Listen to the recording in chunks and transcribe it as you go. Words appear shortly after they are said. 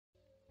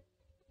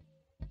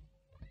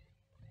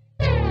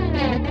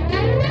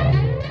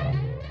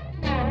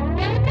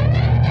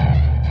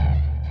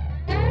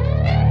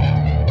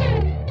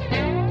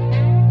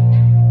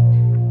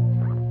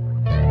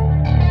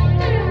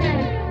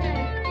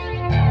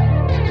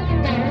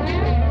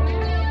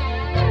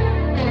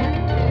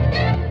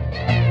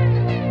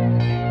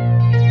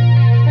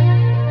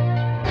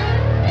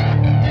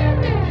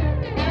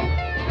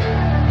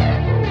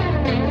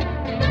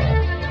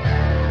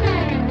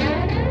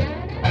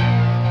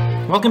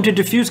Welcome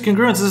to Diffused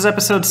Congruence. This is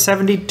episode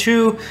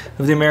 72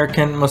 of the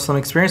American Muslim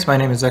Experience. My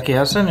name is Zaki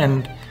Hasan,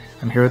 and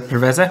I'm here with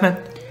Parvez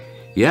Ahmed.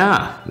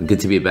 Yeah,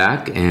 good to be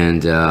back,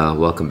 and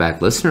welcome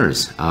back,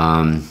 listeners.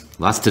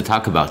 Lots to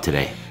talk about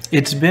today.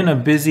 It's been a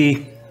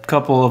busy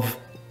couple of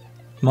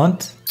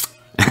months.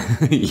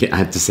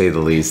 Yeah, to say the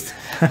least.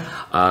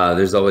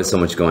 There's always so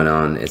much going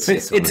on.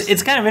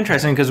 It's kind of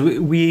interesting because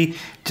we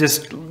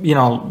just,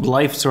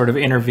 life sort of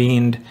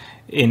intervened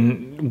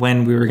in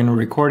when we were going to be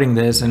recording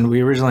this, and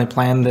we originally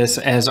planned this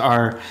as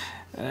our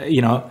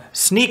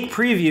sneak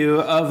preview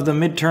of the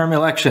midterm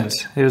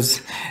elections.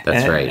 That's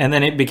right. And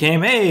then it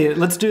became, hey,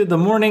 let's do it the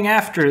morning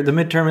after the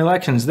midterm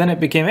elections. Then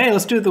it became, hey,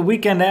 let's do it the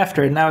weekend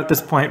after. And now at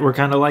this point, we're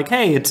kind of like,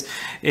 hey, it's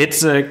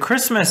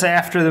Christmas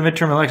after the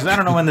midterm elections. I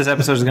don't know when this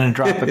episode is going to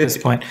drop at this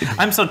point.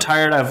 I'm so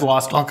tired, I've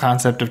lost all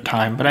concept of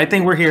time. But I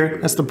think we're here.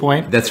 That's the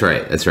point. That's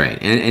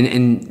right.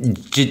 And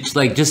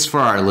just for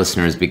our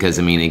listeners, because,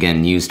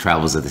 again, news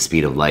travels at the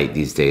speed of light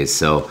these days.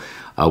 So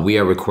we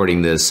are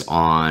recording this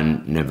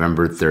on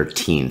November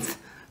 13th.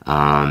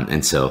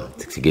 And so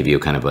to give you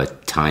kind of a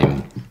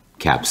time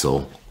capsule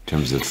in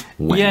terms of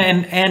when. Yeah,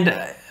 and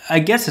I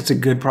guess it's a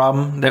good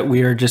problem that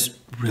we are just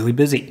really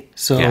busy.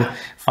 So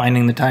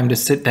finding the time to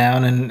sit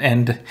down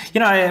and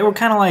we're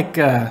kind of like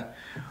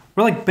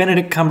we're like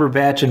Benedict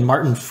Cumberbatch and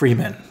Martin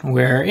Freeman,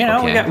 where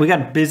we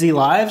got busy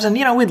lives, and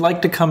we'd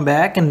like to come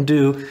back and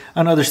do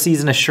another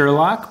season of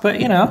Sherlock, but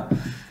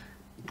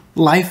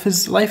life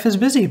is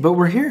busy, but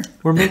we're here.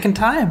 We're making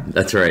time.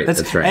 That's right.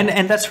 That's right.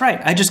 And that's right.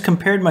 I just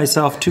compared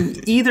myself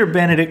to either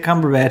Benedict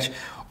Cumberbatch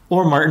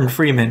or Martin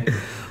Freeman.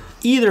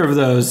 Either of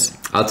those.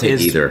 I'll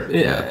take either.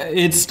 Yeah.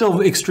 It's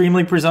still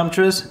extremely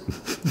presumptuous,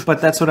 but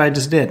that's what I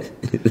just did.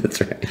 That's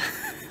right.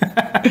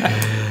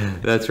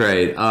 That's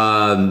right.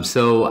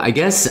 So I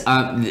guess,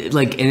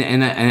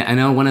 and I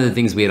know one of the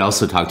things we had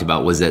also talked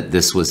about was that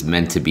this was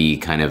meant to be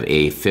kind of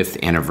a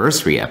 5th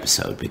anniversary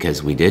episode,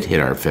 because we did hit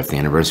our 5th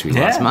anniversary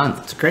last month.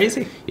 It's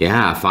crazy.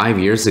 Yeah, 5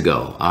 years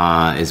ago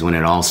is when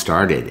it all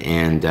started,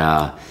 and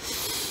a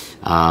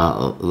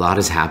lot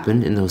has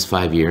happened in those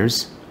 5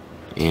 years,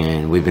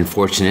 and we've been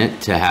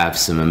fortunate to have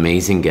some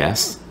amazing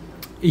guests.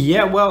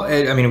 Yeah, well,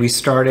 we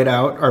started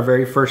out our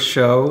very first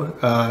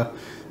show.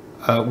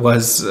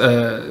 Was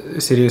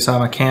Sidi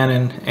Osama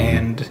Cannon,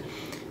 and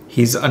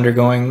he's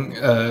undergoing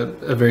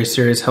a very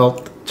serious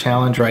health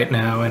challenge right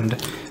now. And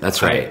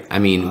that's right.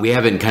 We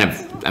haven't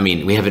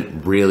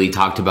really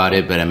talked about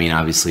it, but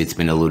obviously it's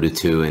been alluded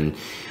to, and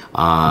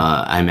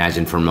I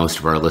imagine for most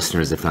of our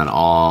listeners, if not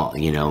all,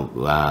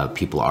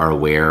 people are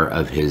aware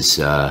of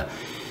his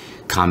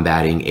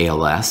combating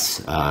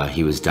ALS.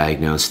 He was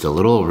diagnosed a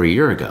little over a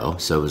year ago,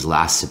 so it was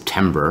last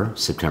September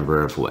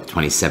of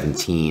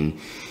 2017.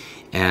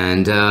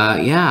 And a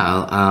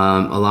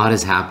lot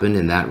has happened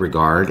in that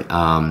regard.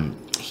 I'll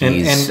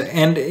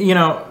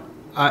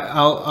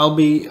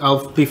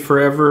be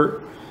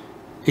forever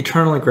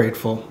eternally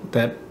grateful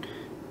that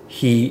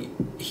he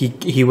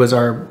was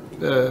our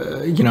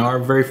our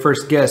very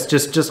first guest.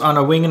 Just on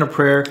a wing and a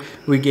prayer,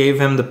 we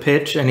gave him the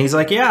pitch, and he's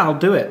like, yeah, I'll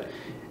do it.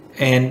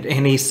 And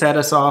he set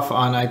us off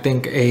on, I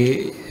think,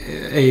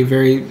 a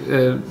very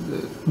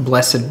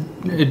blessed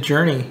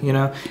journey,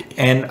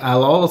 and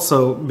I'll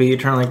also be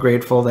eternally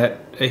grateful that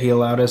he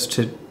allowed us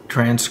to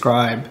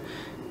transcribe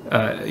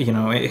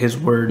his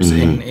words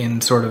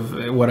in sort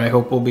of what I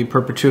hope will be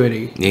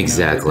perpetuity.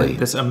 Exactly.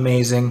 This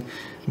amazing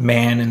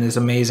man and this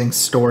amazing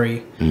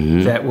story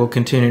that will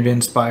continue to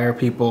inspire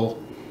people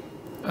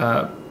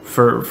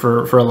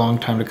for a long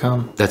time to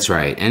come. That's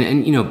right.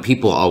 And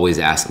people always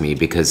ask me,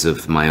 because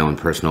of my own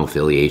personal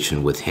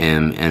affiliation with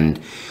him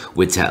and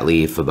with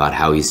Tatlif, about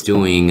how he's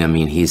doing.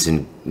 He's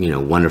in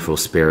wonderful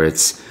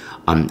spirits.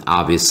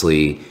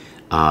 Obviously,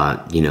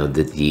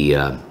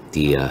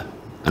 the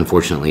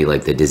unfortunately,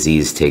 the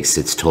disease takes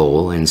its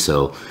toll, and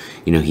so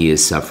he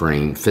is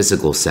suffering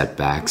physical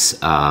setbacks.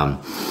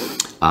 But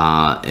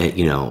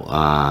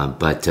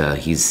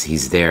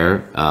he's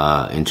there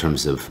in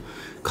terms of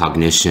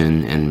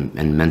cognition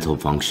and mental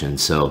function.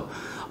 So,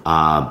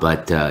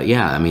 it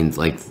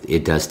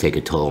does take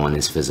a toll on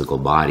his physical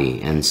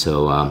body, and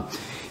so.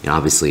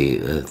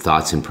 Obviously,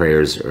 thoughts and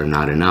prayers are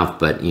not enough,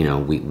 but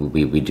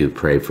we do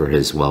pray for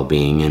his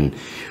well-being and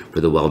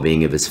for the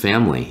well-being of his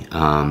family.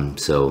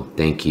 So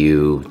thank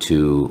you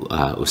to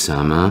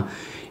Osama,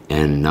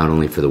 and not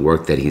only for the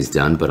work that he's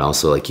done, but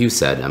also, like you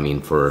said,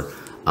 for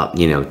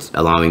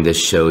allowing this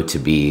show to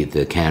be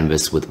the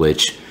canvas with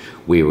which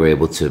we were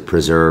able to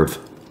preserve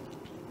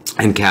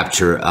and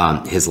capture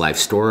his life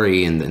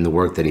story and the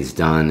work that he's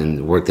done and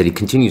the work that he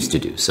continues to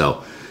do.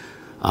 So,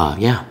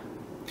 yeah.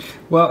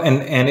 Well,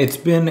 and it's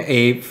been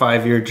a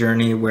 5-year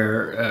journey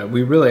where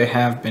we really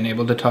have been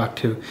able to talk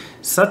to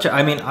such a,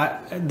 I mean,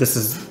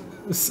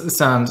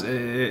 sounds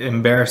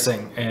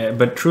embarrassing,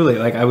 but truly,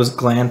 like, I was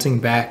glancing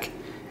back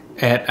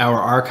at our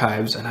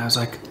archives and I was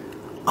like,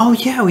 oh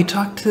yeah, we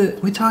talked to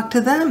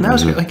them. That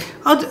was great. Like,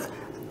 oh,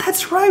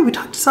 that's right, we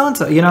talked to so and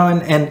so, you know,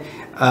 and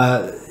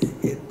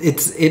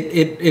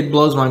it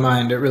blows my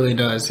mind. It really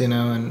does, you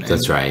know. And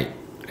that's right.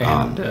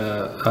 And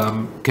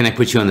can I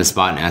put you on the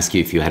spot and ask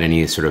you if you had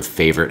any sort of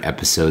favorite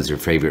episodes or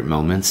favorite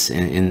moments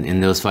in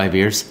those 5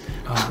 years?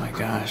 Oh my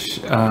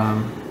gosh.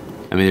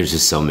 I mean, there's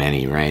just so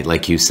many, right?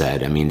 Like you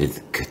said, I mean,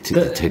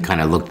 to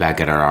kind of look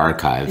back at our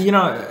archive. You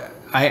know,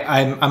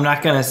 I'm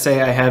not going to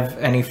say I have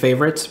any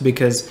favorites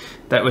because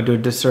that would do a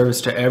disservice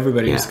to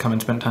everybody who's come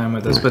and spent time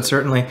with us. But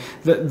certainly,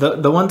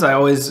 the ones I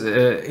always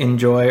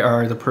enjoy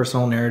are the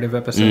personal narrative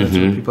episodes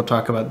where people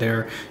talk about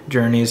their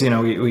journeys. You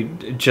know, we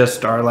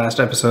just, our last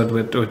episode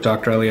with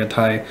Dr. Elliot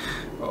Tai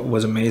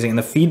was amazing. And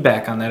the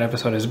feedback on that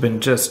episode has been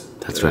just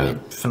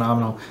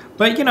phenomenal.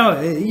 But, you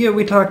know,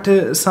 we talked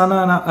to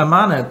Sana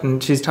Amanat,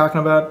 and she's talking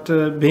about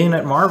being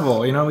at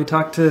Marvel. You know, we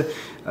talked to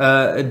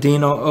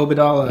Dino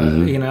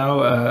Obadala, you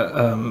know,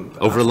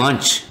 over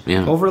lunch.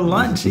 Over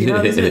lunch. You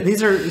know,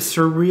 these are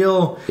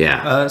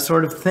surreal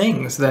sort of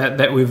things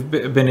that we've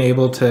been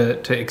able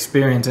to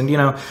experience. And, you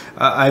know,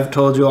 I've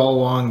told you all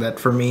along that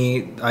for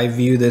me, I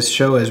view this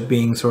show as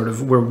being sort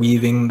of, we're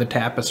weaving the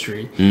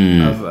tapestry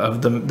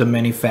of the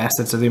many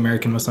facets of the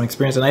American Muslim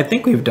experience. And I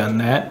think we've done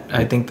that.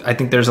 I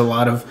think there's a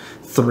lot of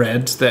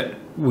threads that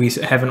we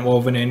haven't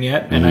woven in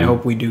yet, and I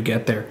hope we do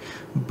get there.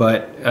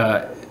 But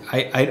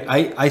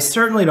I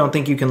certainly don't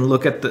think you can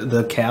look at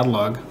the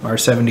catalog, our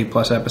 70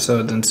 plus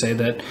episodes, and say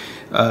that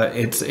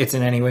it's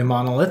in any way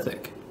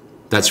monolithic.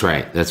 That's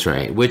right. That's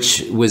right.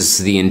 Which was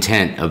the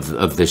intent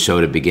of the show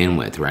to begin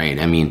with, right?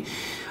 I mean,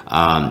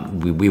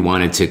 we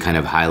wanted to kind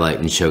of highlight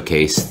and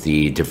showcase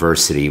the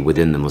diversity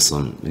within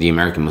the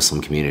American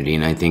Muslim community,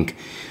 and I think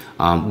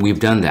we've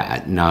done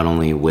that not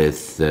only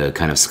with the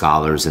kind of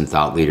scholars and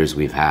thought leaders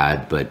we've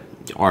had, but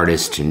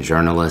artists and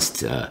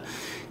journalists.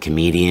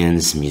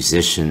 Comedians,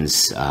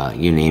 musicians,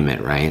 you name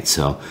it, right?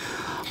 So,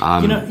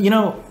 you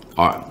know,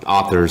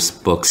 authors,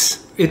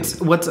 books.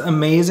 It's what's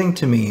amazing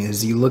to me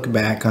is you look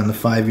back on the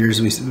 5 years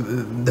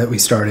that we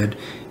started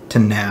to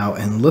now,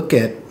 and look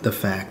at the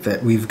fact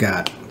that we've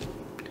got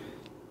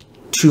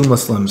 2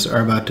 Muslims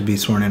are about to be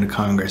sworn into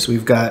Congress.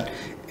 We've got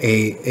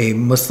a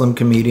Muslim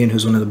comedian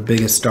who's one of the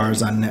biggest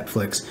stars on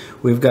Netflix.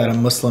 We've got a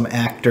Muslim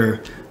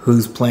actor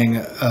who's playing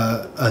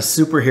a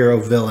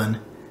superhero villain,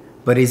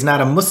 but he's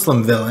not a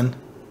Muslim villain.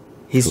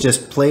 He's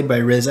just played by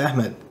Riz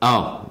Ahmed.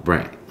 Oh,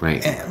 right.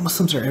 And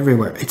Muslims are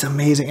everywhere. It's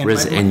amazing. And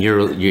Riz, and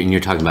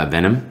you're talking about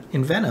Venom?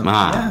 In Venom.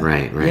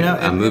 Right. You know,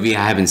 a movie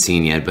I haven't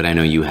seen yet, but I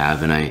know you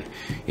have, and I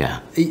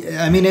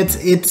mean,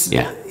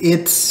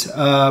 it's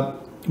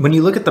when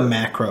you look at the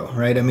macro,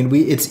 right? I mean,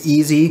 it's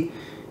easy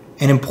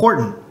and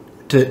important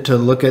to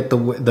look at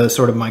the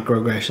sort of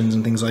microaggressions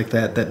and things like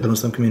that the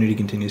Muslim community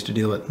continues to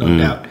deal with, no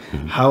doubt.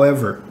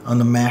 However, on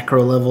the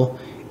macro level,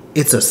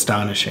 it's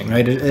astonishing,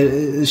 right?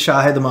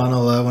 Shahid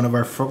Amanullah, one of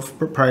our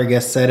prior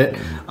guests, said it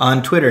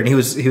on Twitter, and he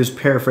was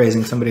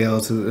paraphrasing somebody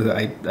else who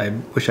I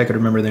wish I could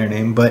remember their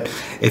name. But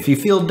if you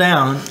feel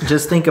down,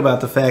 just think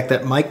about the fact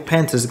that Mike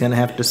Pence is going to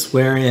have to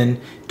swear in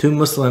 2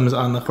 Muslims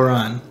on the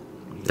Quran.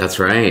 That's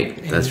right.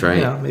 That's right.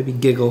 You know, maybe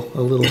giggle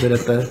a little bit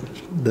at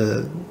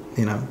the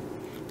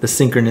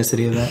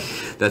synchronicity of that.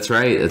 That's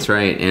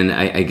right. And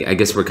I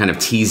guess we're kind of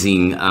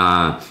teasing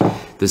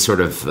the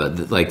sort of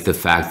like the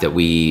fact that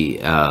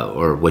we,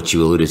 or what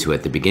you alluded to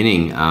at the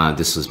beginning,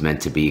 this was meant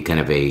to be kind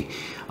of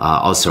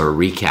also a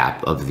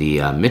recap of the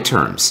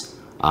midterms,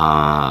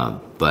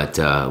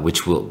 but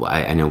which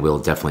I know we'll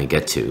definitely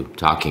get to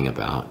talking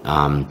about.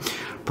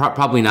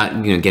 Probably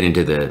not, get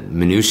into the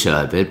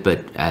minutia of it,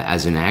 but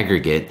as an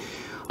aggregate,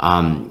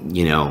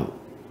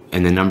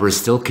 and the numbers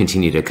still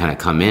continue to kind of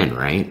come in,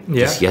 right?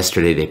 Yeah. Just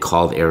yesterday they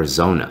called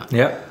Arizona.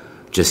 Yeah.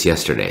 Just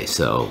yesterday.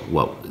 So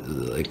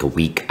like a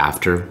week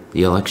after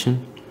the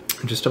election?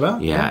 Just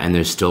about. Yeah. And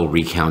there's still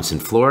recounts in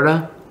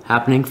Florida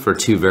happening for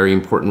 2 very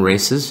important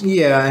races.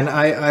 Yeah, and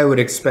I would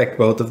expect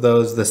both of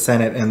those, the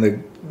Senate and the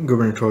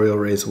gubernatorial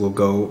race, will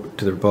go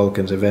to the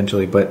Republicans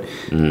eventually. But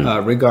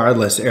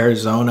regardless,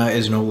 Arizona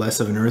is no less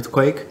of an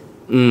earthquake.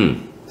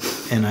 And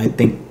I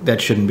think that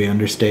shouldn't be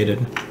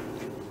understated.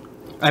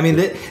 I mean,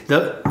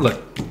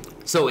 look.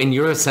 So, in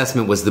your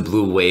assessment, was the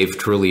blue wave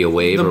truly a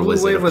wave, or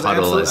was it a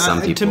puddle, as some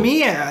people? To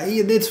me,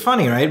 it's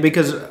funny, right?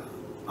 Because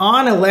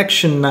on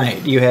election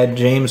night, you had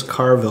James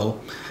Carville,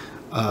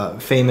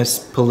 famous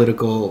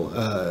political,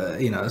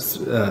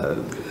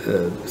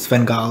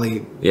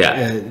 Svengali.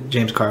 Yeah.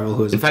 James Carville,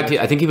 who was in fact,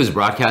 I think he was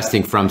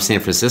broadcasting from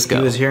San Francisco.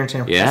 He was here in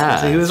San Francisco.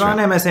 Yeah, so he was on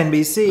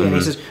MSNBC, and he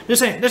says,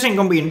 "This ain't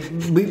gonna be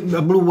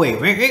a blue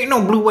wave. Ain't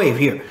no blue wave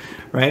here,"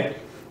 right?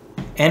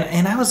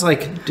 And I was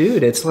like,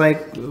 dude, it's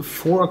like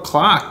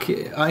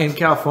 4:00 in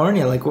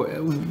California. Like, what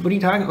are you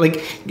talking?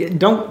 Like,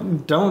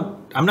 don't.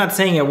 I'm not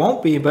saying it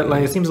won't be, but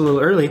like, it seems a little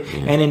early.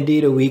 Yeah. And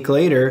indeed, a week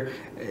later,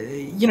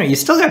 you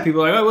still got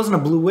people like, oh, it wasn't a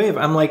blue wave.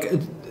 I'm like,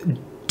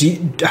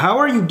 how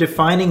are you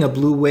defining a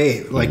blue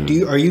wave? Like,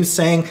 are you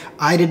saying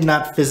I did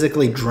not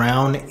physically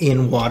drown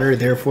in water,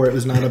 therefore it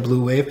was not a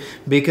blue wave?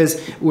 Because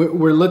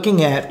we're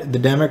looking at the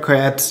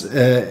Democrats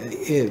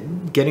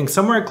getting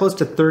somewhere close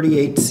to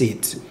 38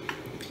 seats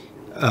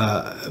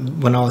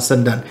when all is said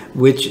and done.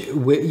 Which,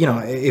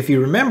 if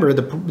you remember,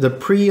 the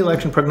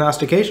pre-election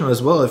prognostication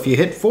was, well, if you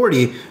hit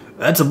 40,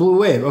 that's a blue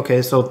wave.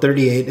 Okay, so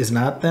 38 is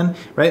not then,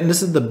 right? And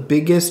this is the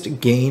biggest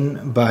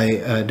gain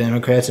by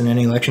Democrats in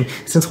any election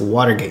since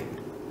Watergate.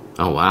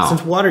 Oh, wow.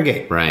 Since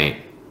Watergate.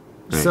 Right.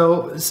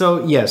 So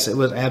yes, it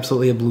was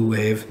absolutely a blue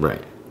wave.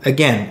 Right.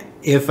 Again,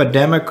 if a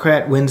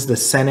Democrat wins the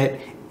Senate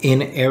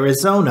in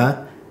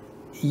Arizona,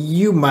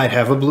 you might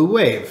have a blue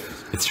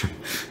wave. That's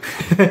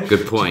right.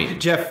 Good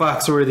point. Jeff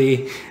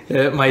Foxworthy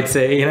might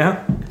say,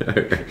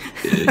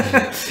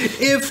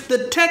 if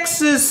the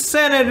Texas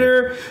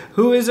senator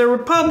who is a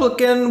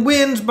Republican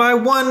wins by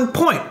 1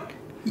 point,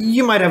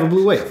 you might have a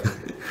blue wave.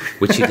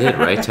 Which he did,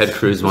 right? Ted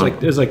Cruz won.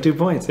 It was like 2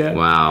 points, yeah.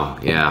 Wow,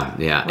 yeah.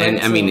 Right, and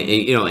I mean,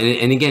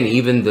 and again,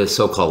 even the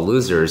so-called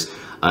losers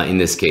in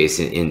this case,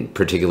 in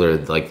particular,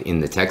 like in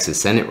the Texas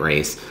Senate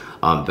race,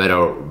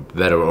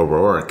 Beto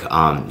O'Rourke,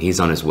 he's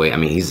on his way. I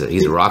mean, he's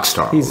a rock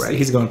star already.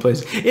 He's going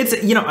places. It's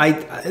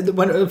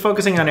when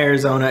focusing on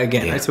Arizona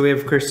again, right? So we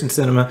have Kirsten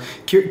Sinema,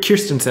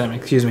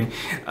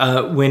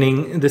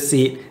 winning the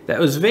seat that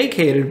was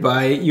vacated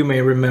by, you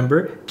may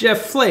remember,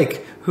 Jeff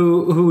Flake,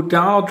 who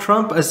Donald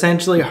Trump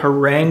essentially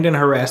harangued and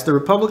harassed. The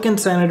Republican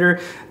senator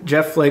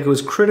Jeff Flake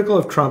was critical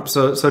of Trump,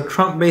 so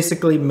Trump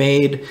basically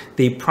made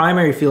the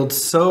primary field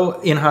so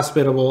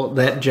inhospitable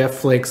that Jeff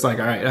Flake's like,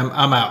 all right,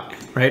 I'm out,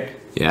 right?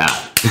 Yeah.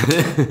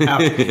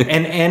 Out.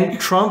 And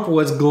Trump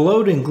was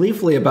gloating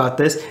gleefully about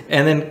this,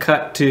 and then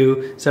cut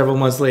to several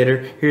months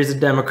later, here's a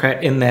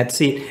Democrat in that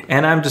seat.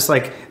 And I'm just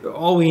like,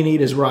 all we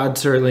need is Rod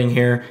Serling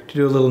here to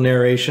do a little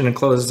narration and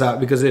close us out,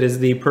 because it is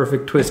the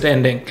perfect twist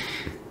ending.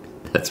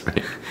 That's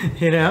right.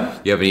 You know?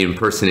 You have any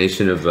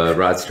impersonation of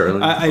Rod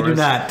Serling? I do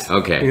not.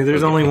 Okay.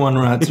 There's only one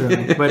Rod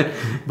Serling,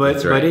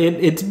 but right.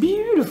 it's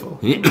beautiful.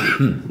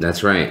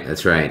 That's right.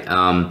 That's right.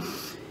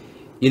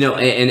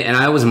 And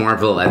I always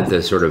marvel at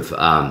the sort of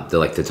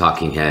the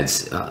talking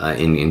heads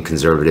in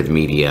conservative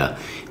media,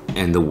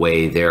 and the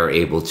way they're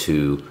able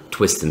to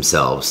twist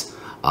themselves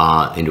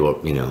into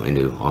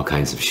all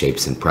kinds of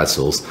shapes and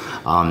pretzels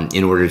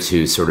in order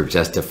to sort of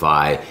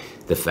justify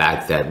the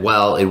fact that,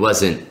 well, it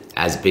wasn't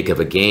as big of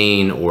a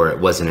gain, or it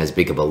wasn't as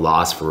big of a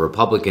loss for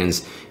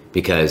Republicans,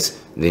 because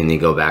then they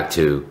go back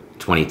to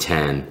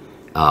 2010,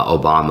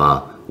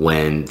 Obama,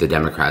 when the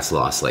Democrats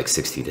lost like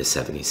 60 to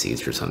 70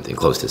 seats or something,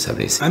 close to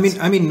 70 seats.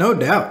 I mean, no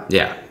doubt.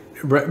 Yeah.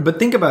 But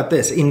think about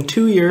this. In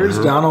 2 years,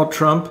 Donald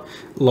Trump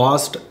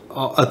lost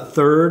a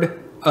third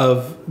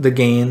of the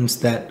gains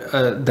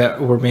that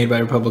were made by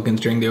Republicans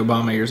during the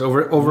Obama years.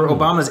 Over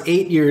Obama's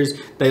 8 years,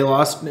 they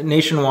lost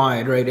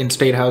nationwide, right, in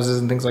state houses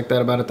and things like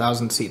that, about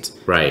 1,000 seats.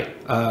 Right.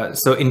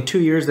 So in 2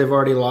 years, they've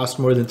already lost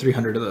more than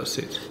 300 of those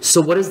seats. So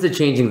what does the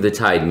changing of the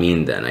tide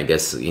mean then? I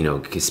guess,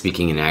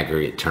 speaking in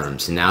aggregate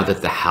terms, now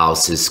that the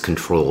House is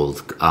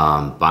controlled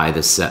by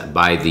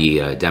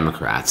the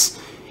Democrats,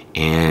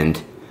 and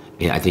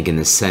I think in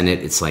the Senate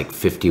it's like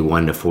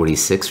 51 to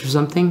 46 or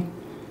something.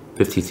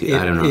 52.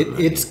 I don't know.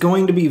 It's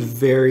going to be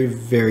very,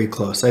 very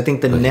close. I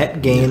think the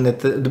net gain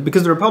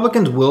because the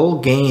Republicans will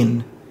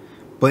gain,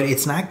 but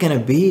it's not going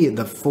to be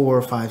the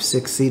 4, 5,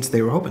 6 seats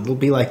they were hoping. It'll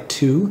be like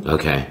 2.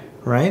 Okay.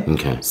 Right.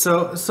 Okay.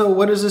 So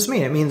what does this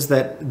mean? It means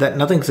that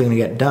nothing's going to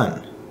get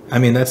done. I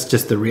mean, that's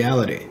just the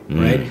reality,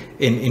 right?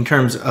 In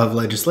terms of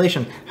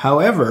legislation.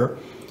 However,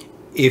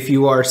 if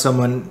you are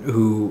someone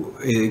who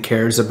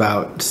cares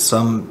about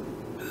some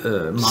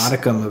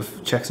modicum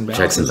of checks and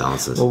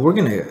balances. Well, we're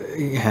going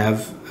to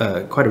have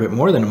quite a bit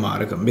more than a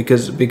modicum,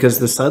 because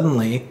the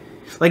suddenly,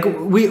 like,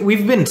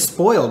 we've been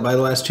spoiled by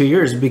the last 2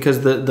 years,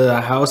 because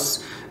the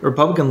House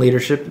Republican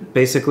leadership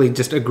basically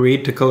just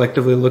agreed to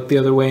collectively look the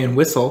other way and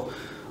whistle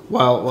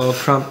while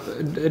Trump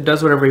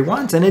does whatever he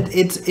wants, and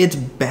it's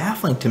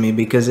baffling to me,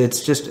 because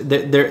it's just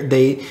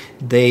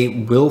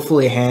they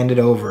willfully hand it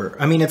over.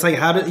 I mean, it's like,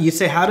 how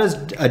does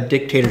a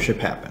dictatorship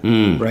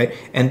happen, right?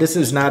 And this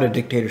is not a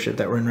dictatorship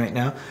that we're in right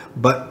now,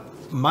 but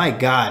my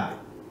God,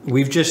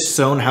 we've just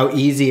shown how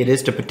easy it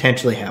is to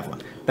potentially have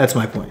one. That's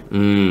my point.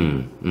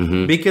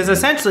 Because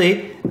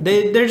essentially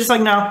they're just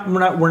like, no,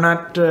 we're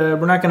not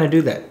going to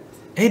do that.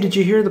 Hey, did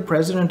you hear the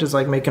president is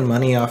like making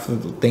money off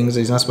of things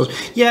he's not supposed to?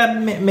 Yeah,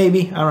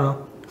 maybe. I don't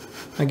know.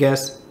 I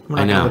guess we're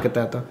not going to look at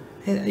that though.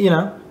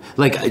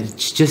 Like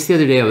just the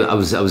other day, I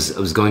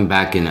was going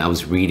back and I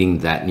was reading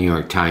that New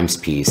York Times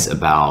piece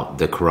about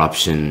the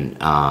corruption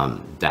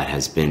that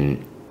has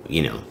been,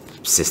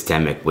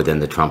 systemic within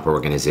the Trump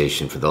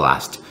organization for the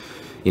last,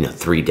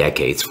 3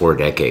 decades, 4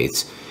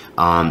 decades,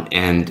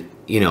 and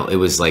it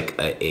was like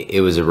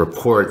it was a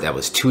report that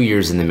was 2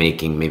 years in the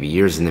making, maybe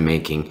years in the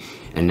making,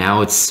 and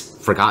now it's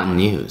forgotten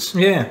news.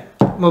 Yeah.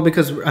 Well,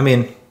 because I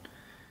mean,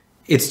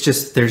 it's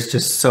just there's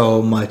just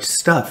so much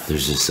stuff.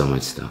 There's just so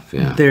much stuff.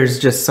 Yeah. There's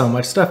just so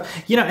much stuff.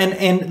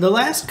 And the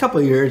last couple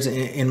of years,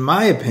 in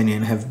my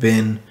opinion, have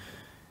been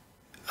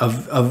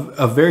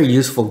a very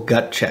useful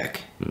gut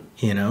check.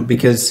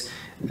 Because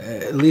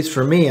at least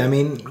for me, I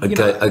mean,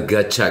 a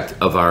gut check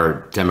of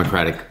our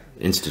democratic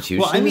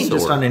institutions. Well, I mean,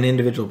 just on an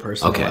individual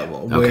personal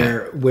level,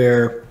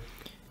 where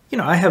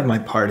I have my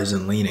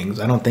partisan leanings.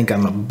 I don't think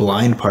I'm a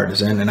blind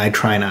partisan, and I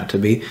try not to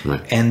be.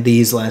 Right. And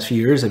these last few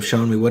years have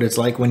shown me what it's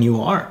like when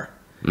you are.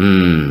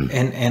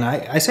 And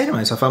I say to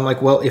myself, I'm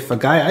like, well, if a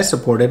guy I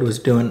supported was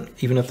doing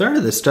even a third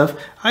of this stuff,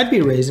 I'd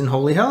be raising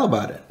holy hell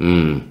about it.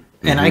 And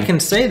I can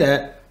say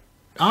that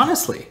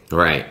honestly.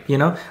 Right.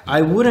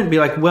 I wouldn't be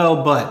like,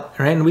 well, but,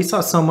 right? And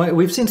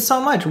we've seen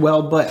so much,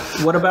 well, but,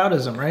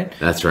 whataboutism, right?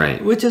 That's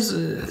right. Which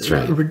is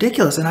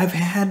ridiculous. And I've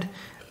had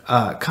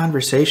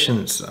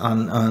conversations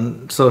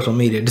on social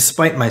media,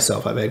 despite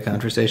myself, I've had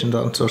conversations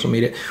on social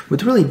media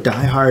with really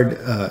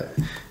diehard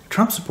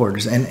Trump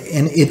supporters. And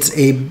it's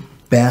a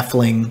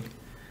baffling,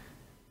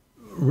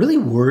 really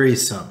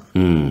worrisome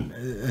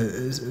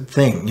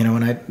thing,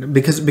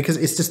 because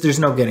it's just, there's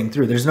no getting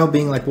through. There's no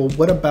being like, well,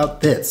 what about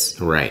this?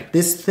 Right.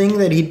 This thing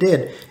that he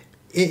did,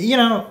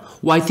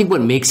 Well, I think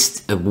what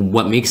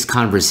makes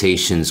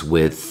conversations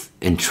with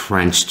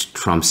entrenched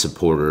Trump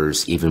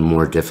supporters even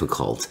more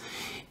difficult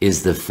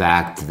is the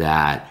fact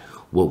that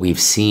what we've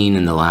seen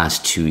in the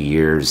last 2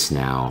 years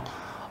now,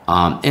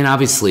 and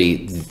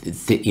obviously,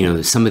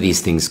 some of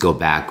these things go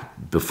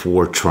back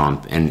before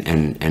Trump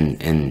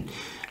and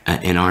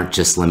aren't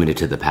just limited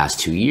to the past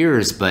 2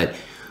 years, but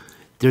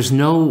there's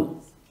no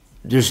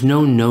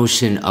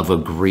notion of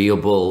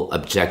agreeable,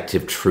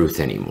 objective truth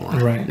anymore.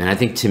 Right. And I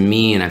think, to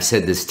me, and I've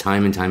said this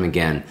time and time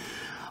again,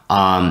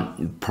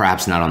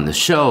 perhaps not on the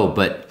show,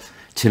 but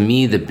to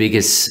me, the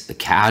biggest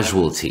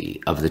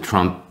casualty of the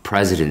Trump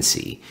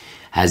presidency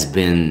has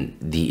been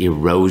the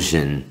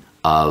erosion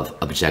of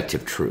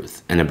objective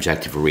truth and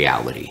objective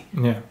reality.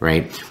 Yeah.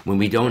 Right? When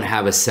we don't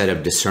have a set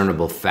of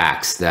discernible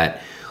facts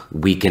that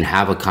we can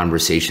have a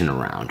conversation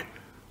around,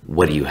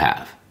 what do you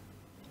have?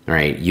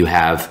 Right? You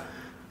have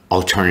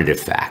alternative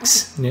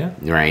facts. Yeah.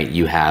 Right?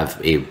 You have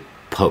a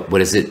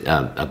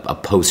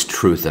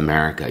post-truth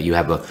America.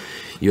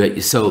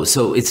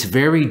 So it's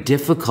very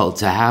difficult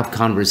to have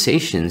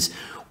conversations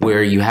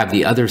where you have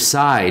the other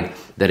side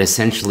that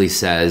essentially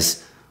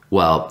says,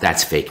 well,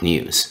 that's fake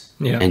news.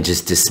 Yeah. And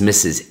just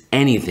dismisses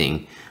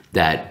anything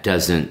that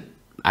doesn't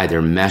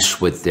either mesh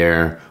with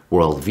their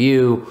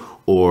worldview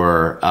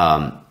or,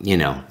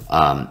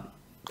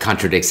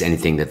 contradicts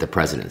anything that the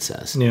president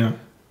says. Yeah.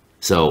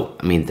 So,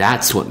 I mean,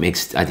 that's what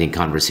makes, I think,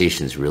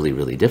 conversations really,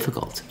 really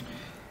difficult.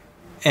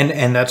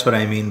 And that's what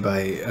I mean by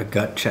a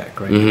gut check,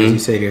 right? Because you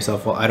say to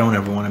yourself, well, I don't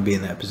ever want to be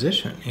in that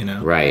position,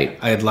 Right.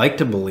 I'd like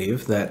to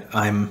believe that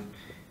I'm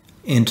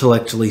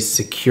intellectually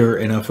secure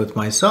enough with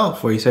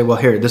myself where you say, well,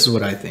 here, this is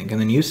what I think.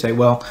 And then you say,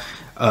 well,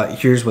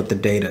 here's what the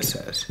data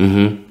says.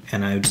 And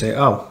I would say,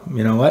 oh,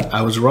 you know what?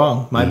 I was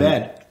wrong. My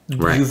bad.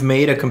 Right. You've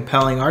made a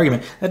compelling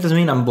argument. That doesn't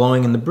mean I'm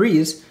blowing in the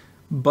breeze.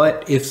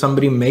 But if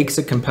somebody makes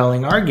a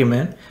compelling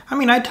argument, I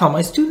mean, I tell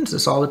my students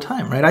this all the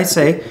time, right? I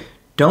say,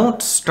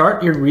 don't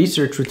start your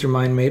research with your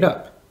mind made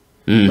up.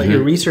 Let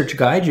your research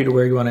guide you to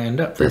where you want to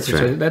end up. That's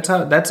right.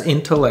 That's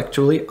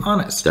intellectually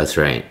honest. That's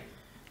right.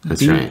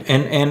 That's right.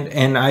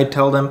 And I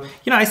tell them,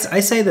 I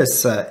say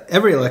this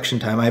every election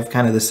time. I have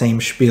kind of the same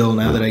spiel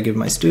now that I give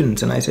my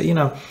students. And I say,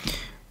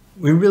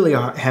 we really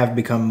have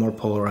become more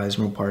polarized,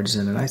 more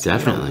partisan. And I say,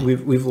 definitely,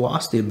 we've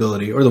lost the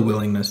ability or the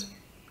willingness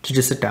to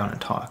just sit down and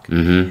talk.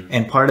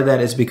 And part of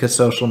that is because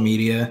social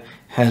media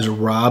has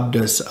robbed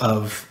us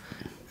of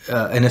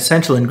an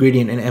essential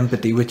ingredient in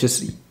empathy, which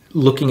is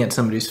looking at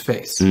somebody's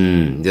face.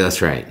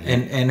 That's right.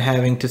 And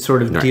having to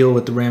sort of deal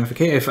with the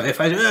ramifications.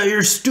 If I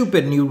you're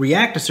stupid, and you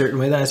react a certain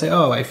way, then I say,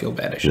 oh, I feel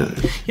bad. I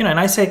shouldn't. And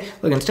I say,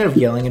 look, instead of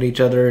yelling at each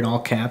other in all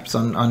caps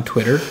on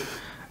Twitter,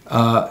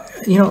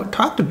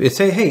 talk to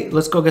say, hey,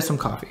 let's go get some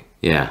coffee.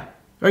 Yeah.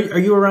 Are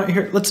you around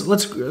here? Let's have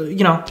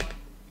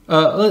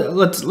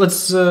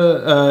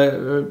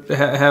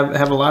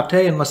a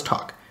latte and let's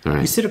talk.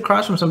 Right. You sit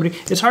across from somebody,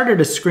 it's harder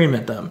to scream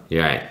at them.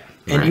 Right.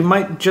 And you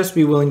might just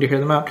be willing to hear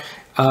them out.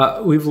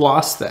 We've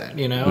lost that,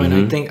 and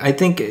I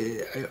think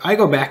I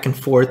go back and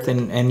forth,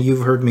 and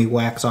you've heard me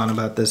wax on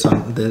about this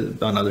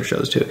on other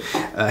shows too.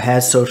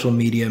 Has social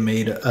media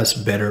made us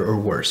better or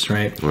worse,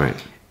 right? Right.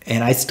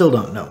 And I still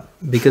don't know,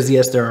 because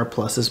yes, there are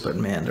pluses, but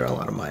man, there are a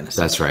lot of minuses.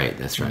 That's right.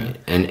 That's right.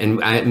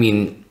 And I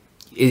mean,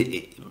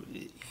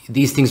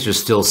 these things are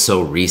still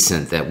so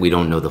recent that we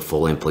don't know the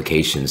full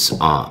implications,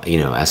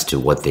 as to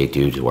what they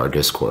do to our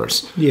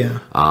discourse. Yeah.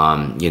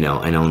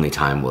 And only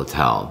time will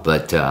tell.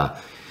 But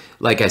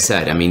like I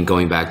said, I mean,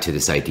 going back to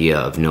this idea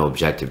of no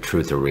objective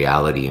truth or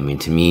reality, I mean,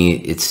 to me,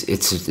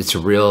 it's a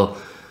real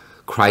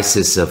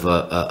crisis of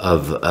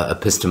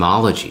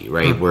epistemology,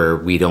 right? Where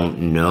we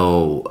don't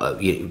know,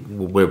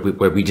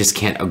 where we just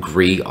can't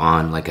agree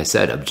on, like I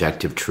said,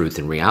 objective truth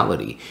and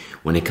reality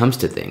when it comes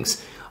to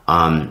things.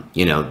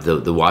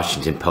 The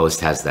Washington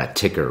Post has that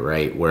ticker,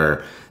 right,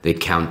 where they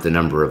count the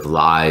number of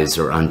lies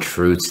or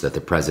untruths that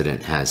the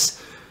president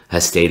has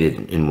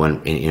stated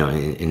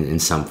in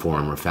some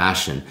form or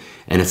fashion,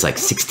 and it's like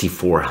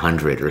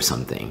 6,400 or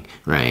something,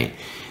 right?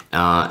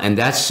 And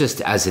that's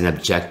just as an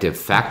objective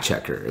fact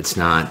checker. It's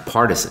not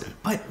partisan.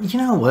 But you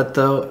know what,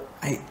 though?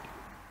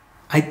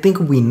 I think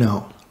we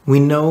know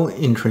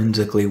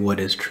intrinsically what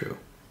is true,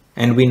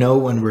 and we know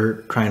when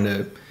we're trying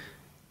to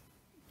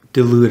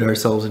delude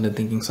ourselves into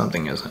thinking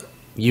something isn't.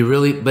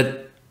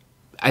 But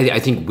I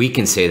think we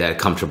can say that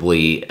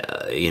comfortably,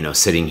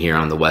 sitting here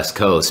on the West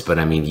Coast. But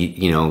I mean,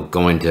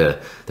 going to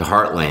the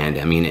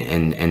heartland, I mean,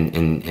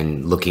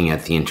 and looking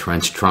at the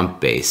entrenched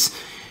Trump base,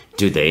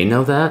 do they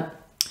know that?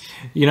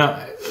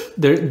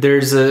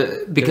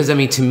 Because I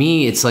mean, to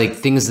me, it's like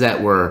things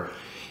that were,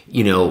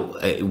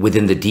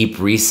 within the deep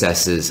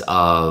recesses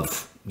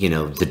of,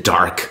 the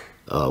dark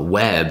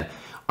web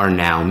are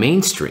now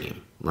mainstream.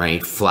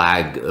 Right,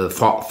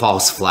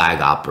 false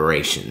flag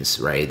operations.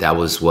 Right, that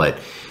was what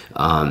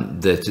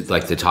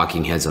the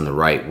talking heads on the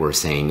right were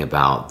saying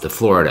about the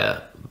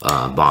Florida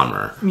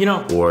bomber,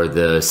 or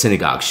the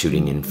synagogue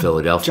shooting in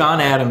Philadelphia.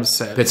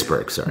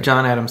 Pittsburgh.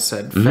 John Adams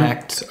said,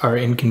 "Facts are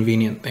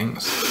inconvenient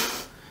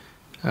things.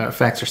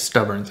 Facts are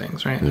stubborn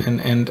things." Right,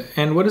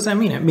 and what does that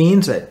mean? It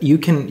means that you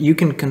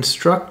can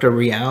construct a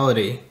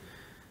reality,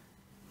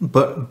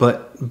 but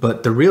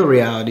the real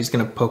reality is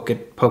going to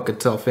poke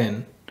itself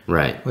in.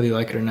 Right. Whether you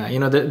like it or not.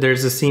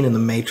 There's a scene in The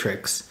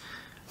Matrix,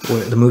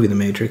 the movie The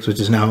Matrix, which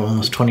is now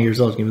almost 20 years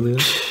old. Can you believe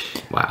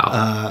it?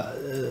 Wow.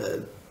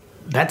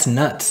 That's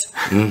nuts.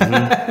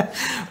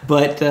 Mm-hmm.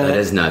 But that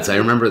is nuts. I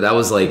remember that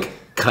was like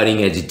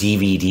cutting edge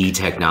DVD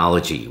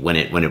technology when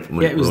it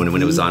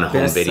was on a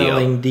home video.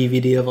 Best-selling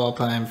DVD of all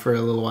time for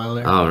a little while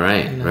there. Oh,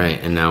 right.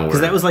 And now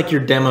because that was like your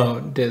demo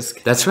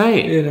disc. That's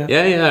right.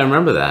 Yeah, I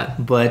remember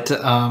that. But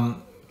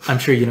I'm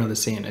sure you know the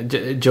scene.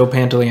 Joe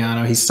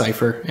Pantoliano, he's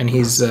Cypher, and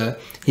he's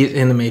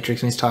in the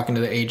Matrix, and he's talking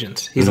to the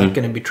agents. He's like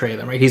going to betray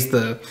them, right? He's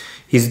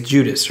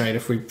Judas, right?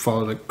 If we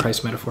follow the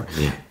Christ metaphor.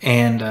 Yeah.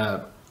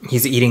 And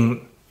he's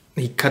eating.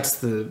 He cuts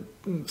the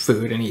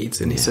food and he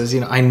eats, and he says,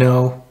 "I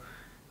know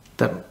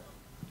that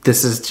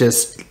this is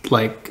just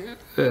like,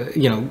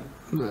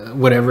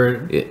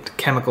 whatever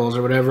chemicals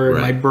or whatever.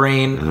 Right. My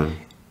brain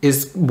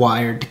is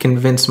wired to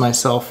convince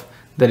myself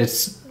that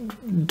it's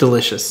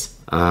delicious."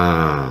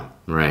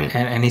 Right.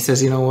 And he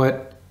says, "You know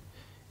what?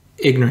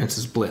 Ignorance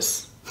is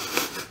bliss."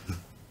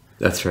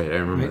 That's right. I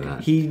remember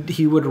that.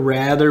 He would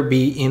rather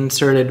be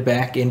inserted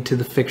back into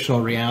the fictional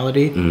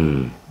reality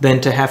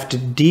than to have to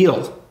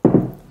deal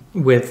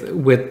with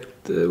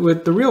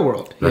the real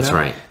world. That's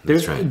right.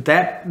 That's right.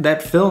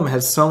 That film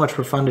has so much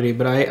profundity,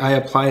 but I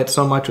apply it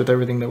so much with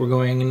everything that we're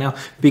going in now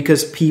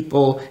because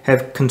people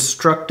have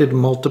constructed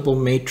multiple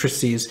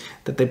matrices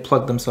that they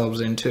plug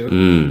themselves into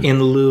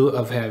in lieu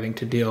of having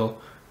to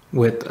deal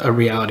with a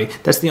reality.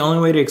 That's the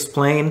only way to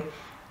explain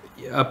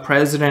a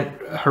president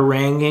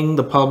haranguing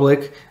the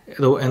public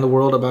and the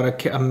world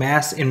about a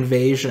mass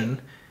invasion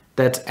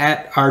that's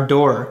at our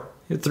door,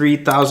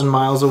 3,000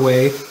 miles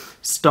away,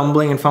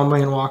 stumbling and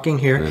fumbling and walking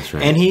here. That's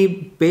right. And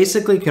he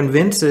basically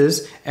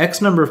convinces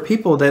X number of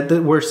people that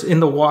we're in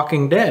the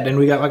Walking Dead and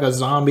we got like a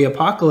zombie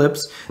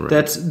apocalypse. Right.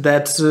 That's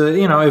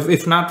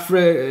if not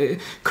for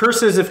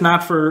curses, if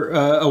not for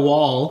a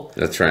wall.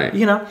 That's right.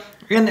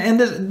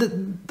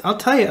 And I'll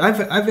tell you,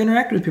 I've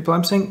interacted with people.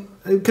 I'm saying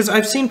because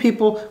I've seen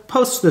people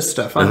post this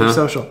stuff on their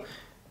social,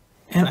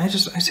 and I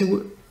say,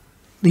 well,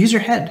 use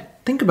your head.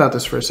 Think about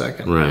this for a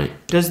second. Right?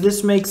 Does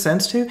this make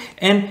sense to you?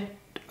 And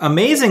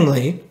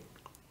amazingly,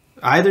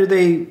 either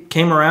they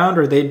came around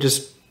or they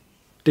just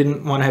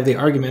didn't want to have the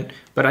argument.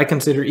 But I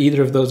consider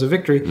either of those a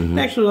victory.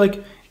 They actually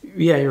like,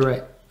 yeah, you're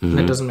right.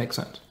 That doesn't make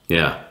sense.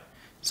 Yeah.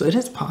 So it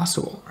is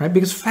possible, right?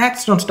 Because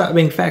facts don't stop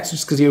being facts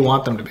just because you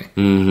want them to be.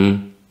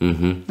 Mm-hmm.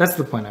 That's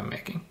the point I'm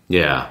making.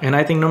 Yeah. And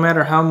I think no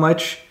matter how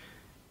much,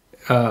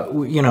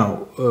 we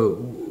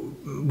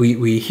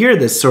hear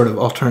this sort of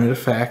alternative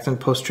fact and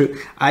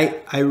post-truth,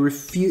 I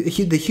refuse.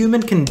 The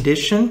human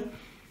condition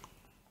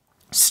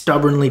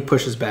stubbornly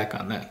pushes back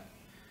on that.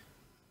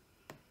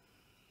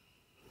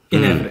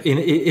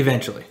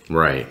 Eventually.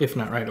 Right. If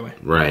not right away.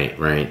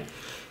 Right.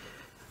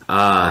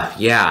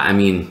 Yeah, I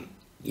mean,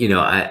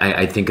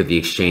 I think of the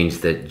exchange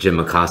that Jim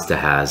Acosta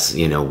has,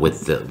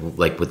 with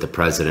the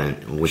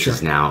president, which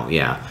is now,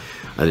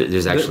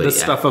 there's actually the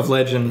stuff of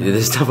legend.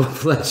 The stuff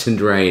of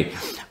legend, right?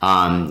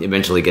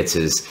 Eventually gets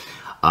his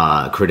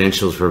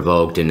credentials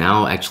revoked, and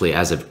now actually,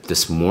 as of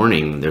this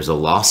morning, there's a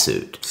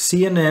lawsuit.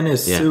 CNN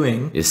is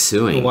suing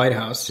the White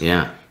House.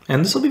 Yeah.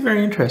 And this will be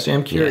very interesting.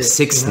 I'm curious.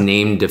 Yeah, 6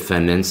 named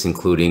defendants,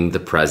 including the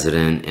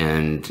president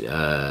and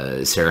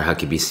Sarah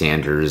Huckabee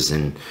Sanders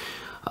and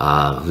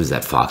who's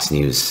that Fox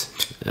News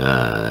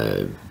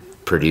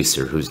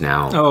producer who's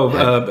now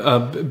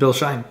Bill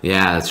Shine.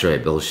 Yeah, that's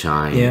right, Bill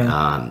Shine.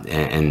 Yeah.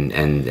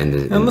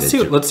 And let's see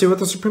what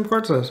the Supreme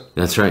Court says.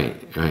 That's right.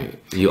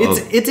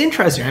 It's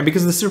interesting, right?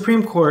 Because the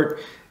Supreme Court,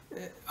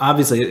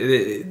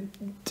 obviously,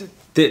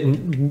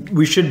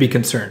 we should be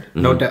concerned.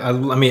 No doubt.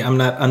 I mean, I'm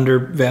not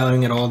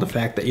undervaluing at all the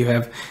fact that you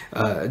have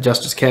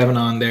Justice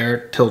Kavanaugh on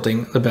there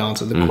tilting the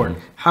balance of the court.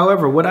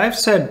 However, what I've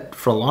said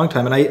for a long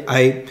time, and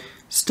I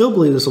still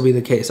believe this will be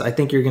the case, I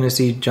think you're going to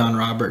see John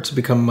Roberts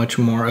become much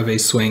more of a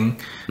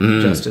swing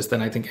justice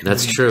than I think anyone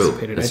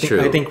anticipated. That's true.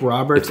 I think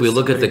Roberts. If we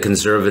look at the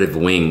conservative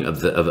wing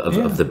of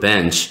the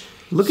bench,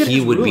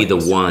 he would rulings. Be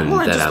the one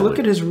that I would. Look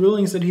at his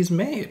rulings that he's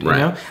made. Right.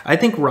 You know? I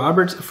think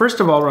Roberts.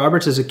 First of all,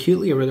 Roberts is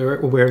acutely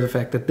aware of the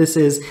fact that this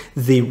is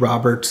the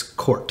Roberts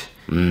Court,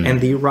 and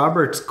the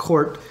Roberts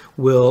Court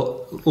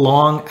will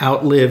long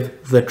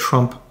outlive the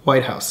Trump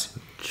White House.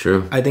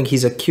 True. I think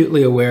he's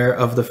acutely aware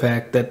of the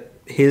fact that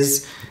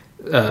his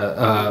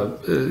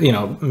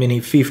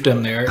mini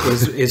fiefdom there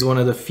is one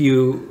of the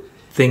few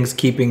things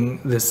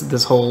keeping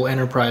this whole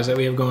enterprise that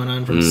we have going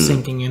on from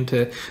sinking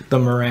into the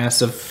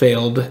morass of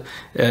failed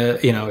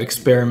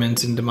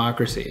experiments in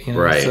democracy. You know?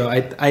 Right. So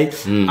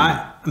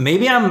I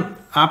maybe I'm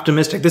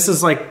optimistic. This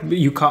is like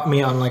you caught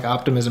me on like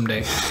optimism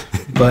day,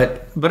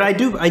 but I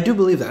do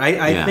believe that.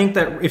 I think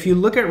that if you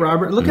look at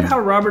look at how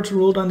Roberts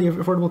ruled on the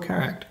Affordable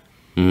Care Act.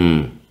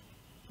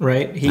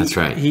 Right. That's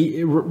right.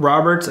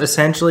 Roberts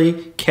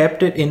essentially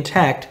kept it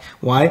intact.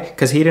 Why?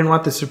 Because he didn't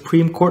want the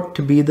Supreme Court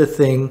to be the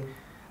thing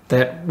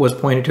that was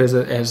pointed to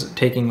as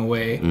taking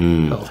away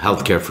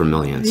healthcare for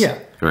millions. Yeah.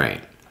 Right.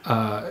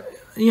 I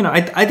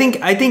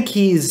think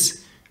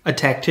he's a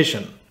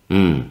tactician.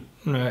 And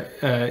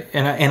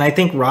I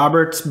think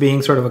Roberts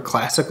being sort of a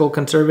classical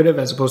conservative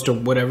as opposed to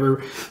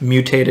whatever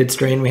mutated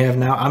strain we have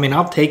now. I mean,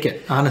 I'll take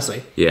it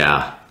honestly.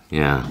 Yeah.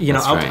 Yeah.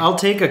 I'll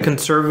take a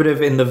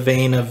conservative in the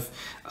vein of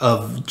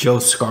Joe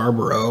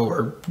Scarborough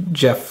or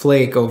Jeff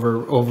Flake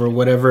over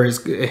whatever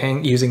is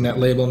using that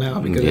label now,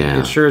 because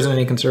it sure isn't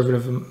any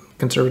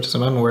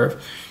conservatism I'm aware of.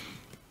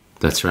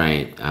 That's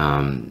right.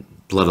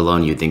 Let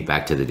alone you think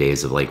back to the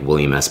days of like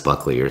William S.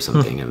 Buckley or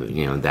something,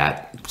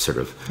 that sort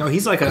of. Oh,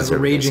 he's like a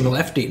raging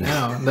lefty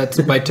now. That's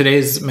by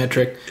today's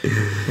metric.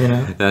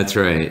 That's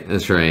right.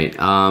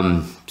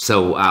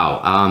 So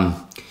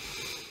wow.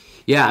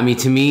 Yeah, I mean,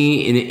 to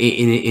me,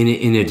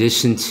 in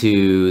addition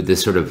to the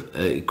sort of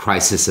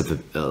crisis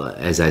of,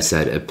 as I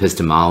said,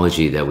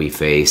 epistemology that we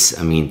face,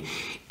 I mean,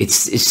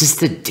 it's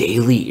just the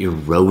daily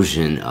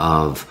erosion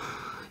of,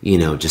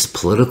 just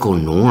political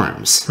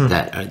norms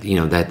that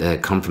that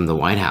come from the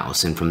White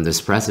House and from this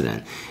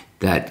president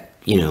that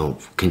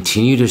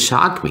continue to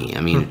shock me.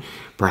 I mean,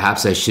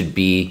 perhaps I should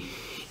be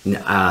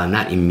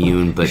not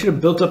immune, but you should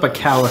have built up a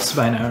callus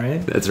by now,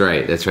 right? That's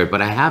right.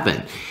 But I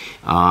haven't.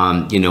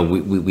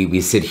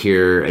 We sit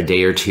here a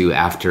day or two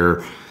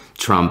after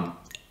Trump,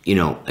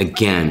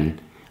 again,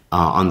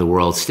 on the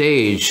world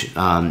stage,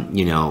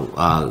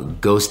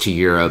 goes to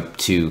Europe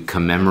to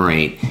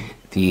commemorate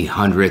the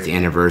 100th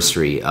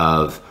anniversary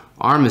of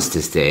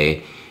Armistice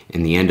Day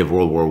and the end of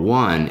World War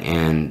I,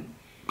 and,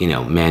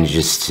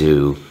 manages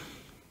to,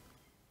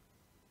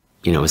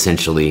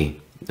 essentially,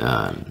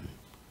 I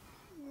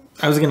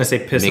was going to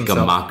say piss make himself,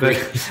 a mockery.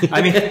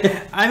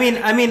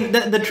 I mean,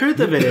 the truth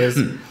of it is,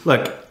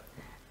 look,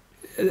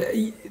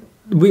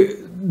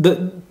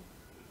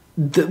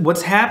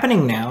 what's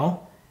happening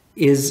now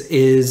is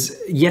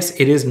yes,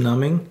 it is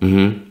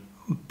numbing,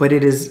 but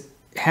it is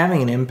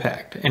having an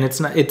impact, and it's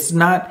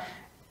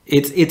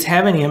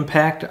having an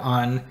impact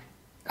on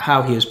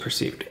how he is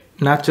perceived,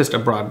 not just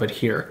abroad but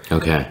here.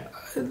 Okay.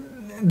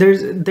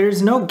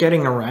 There's no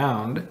getting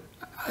around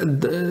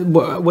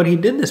what he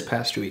did this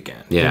past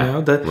weekend.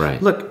 Yeah. Right.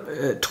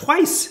 Look,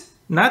 twice.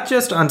 Not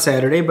just on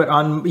Saturday, but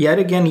on yet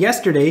again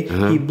yesterday,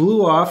 he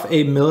blew off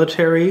a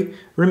military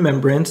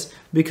remembrance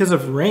because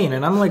of rain.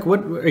 And I'm like,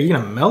 what, are you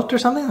going to melt or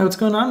something? What's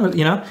going on?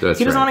 He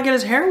doesn't want to get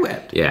his hair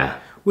wet. Yeah.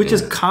 Which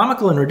is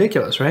comical and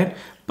ridiculous, right?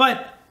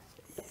 But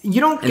you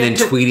don't get and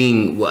then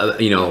tweeting,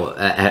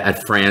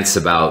 at France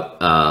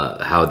about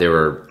how they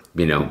were,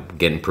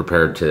 getting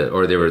prepared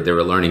or they were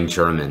learning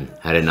German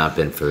had it not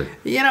been for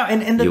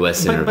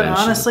U.S. intervention. But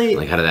honestly,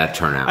 like how did that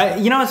turn out?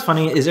 What's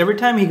funny is every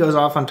time he goes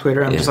off on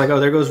Twitter, I'm just like, oh,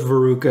 there goes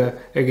Veruca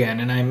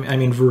again, and I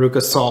mean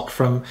Veruca Salt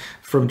from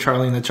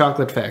Charlie and the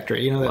Chocolate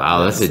Factory.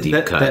 Wow, that's a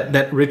deep cut.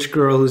 That rich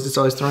girl who's just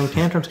always throwing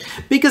tantrums,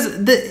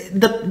 because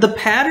the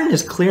pattern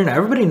is clear now.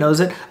 Everybody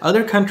knows it.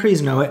 Other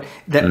countries know it.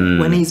 That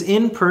when he's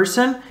in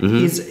person,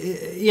 he's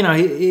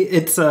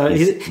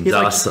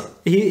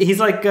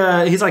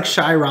like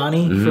Shy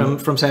Ronnie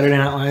from Saturday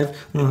Night Live,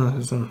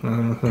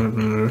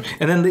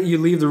 and then you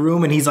leave the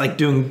room and he's like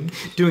doing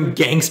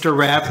gangster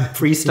rap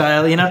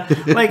freestyle.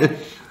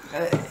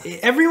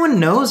 Everyone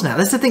knows now.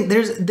 That's the thing.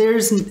 There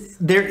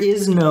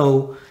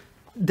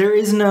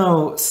is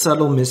no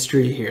subtle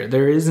mystery here.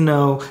 There is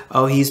no,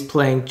 he's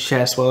playing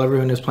chess while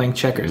everyone is playing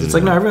checkers. It's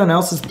like, no, everyone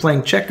else is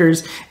playing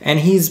checkers and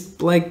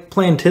he's like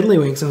playing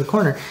tiddlywinks in the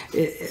corner.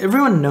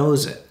 Everyone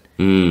knows it.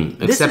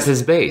 Except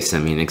his base. I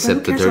mean,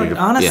 except the 30.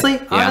 Honestly,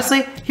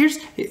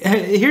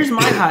 here's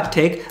my hot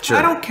take. Sure.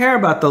 I don't care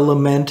about the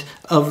lament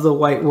of the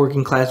white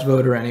working class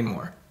voter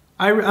anymore.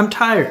 I'm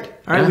tired.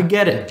 All right, we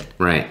get it.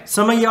 Right.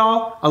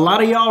 A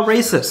lot of y'all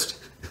racist.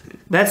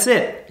 That's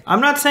it. I'm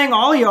not saying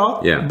all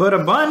y'all, but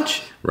a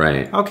bunch.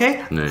 Right.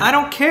 Okay? Right. I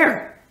don't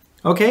care.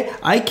 Okay?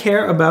 I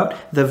care about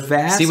the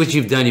vast... See what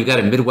you've done? You've got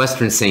a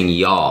Midwestern saying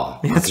y'all.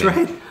 That's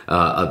right.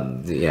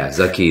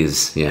 Zaki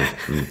is,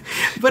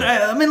 But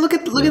I mean, look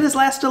at this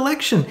last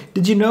election.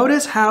 Did you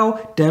notice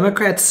how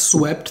Democrats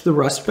swept the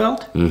Rust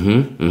Belt?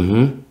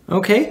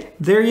 Okay,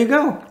 there you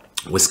go.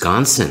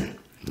 Wisconsin.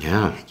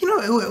 Yeah. You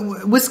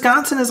know,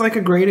 Wisconsin is like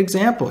a great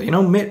example. You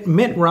know,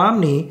 Mitt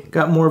Romney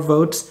got more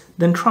votes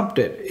than Trump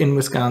did in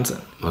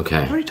Wisconsin.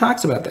 Okay. Nobody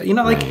talks about that. You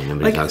know,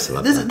 nobody talks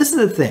about this. That. This is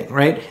the thing,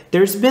 right?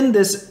 There's been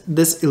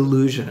this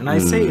illusion, and I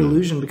say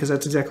illusion because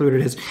that's exactly what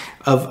it is,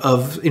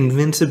 of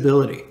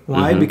invincibility.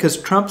 Why? Because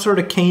Trump sort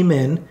of came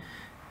in,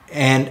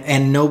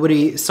 and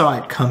nobody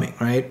saw it coming,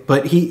 right?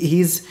 But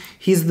he's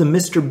the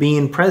Mr.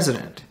 Bean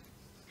president.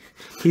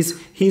 He's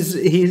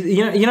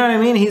you know what I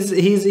mean?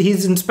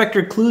 He's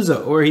Inspector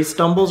Clouseau, where he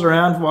stumbles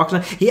around, walks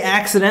around, he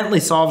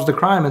accidentally solves the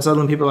crime, and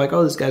suddenly people are like,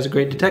 "Oh, this guy's a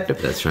great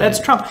detective." That's right. That's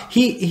Trump.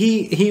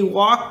 He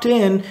walked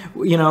in,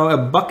 you know, a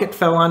bucket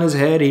fell on his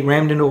head, he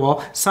rammed into a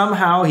wall.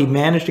 Somehow he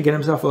managed to get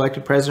himself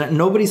elected president.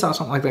 Nobody saw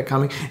something like that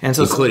coming, and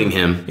so including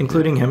him,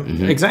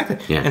 exactly.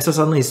 Yeah. And so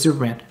suddenly he's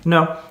Superman.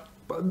 No,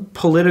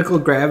 political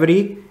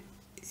gravity.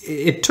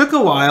 It took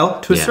a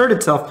while to assert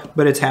itself,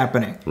 but it's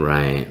happening.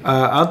 Right.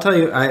 I'll tell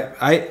you,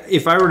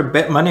 if I were to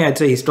bet money, I'd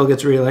say he still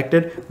gets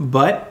reelected.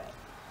 But,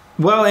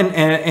 well,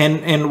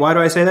 and why do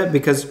I say that?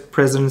 Because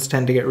presidents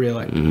tend to get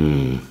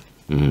reelected.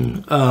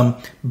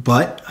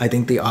 But I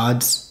think the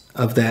odds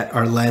of that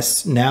are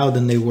less now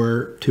than they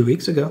were 2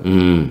 weeks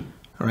ago.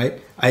 Right?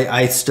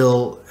 I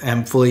still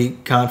am fully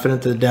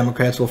confident that the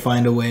Democrats will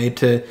find a way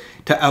to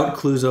out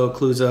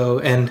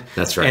Clouseau and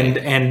that's right,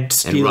 and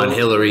steal, and run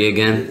Hillary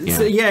again.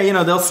 So, you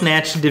know, they'll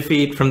snatch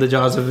defeat from the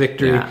jaws of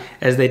victory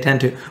as they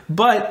tend to.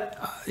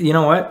 But you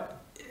know what?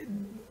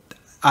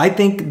 I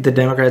think the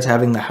Democrats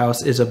having the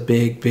House is a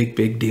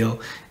big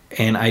deal,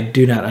 and I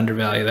do not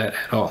undervalue that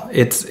at all.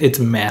 It's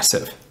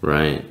massive.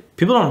 Right.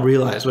 People don't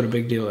realize what a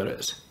big deal it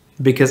is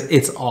because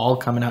it's all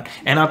coming out.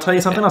 And I'll tell you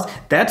something else.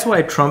 That's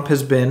why Trump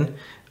has been.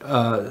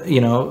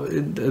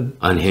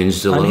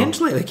 Unhinged a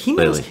little. Like he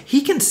knows, he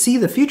can see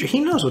the future.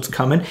 He knows what's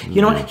coming.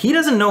 You know what? He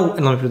doesn't know.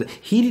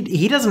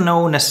 He doesn't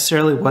know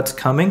necessarily what's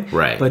coming.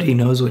 Right. But he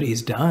knows what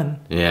he's done.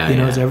 Yeah. He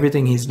knows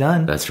everything he's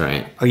done. That's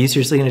right. Are you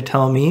seriously going to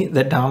tell me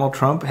that Donald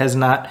Trump has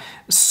not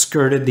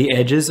skirted the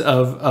edges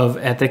of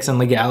ethics and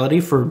legality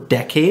for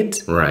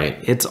decades? Right.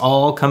 It's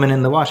all coming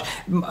in the wash.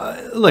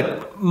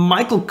 Look,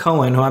 Michael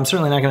Cohen, who I'm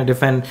certainly not going to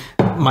defend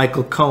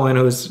Michael Cohen,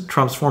 who is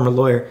Trump's former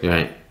lawyer.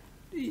 Right.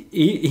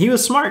 He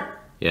was smart.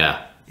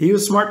 Yeah. He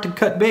was smart to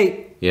cut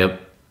bait. Yep.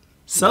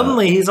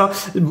 Suddenly he's all...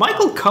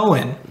 Michael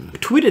Cohen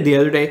tweeted the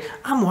other day,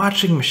 I'm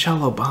watching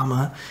Michelle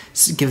Obama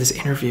give this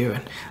interview,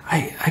 and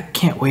I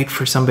can't wait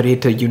for somebody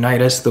to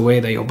unite us the way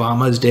the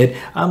Obamas did.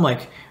 I'm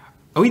like,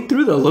 are we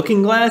through the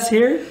looking glass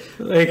here?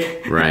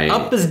 Like, right.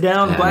 Up is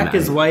down, black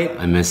is white.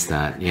 I missed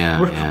that.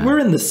 Yeah. We're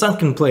in the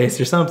sunken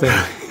place or something.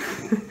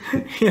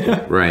 You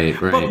know? Right.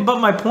 But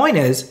my point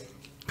is,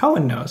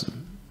 Cohen knows.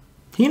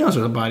 He knows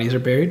where the bodies are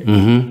buried.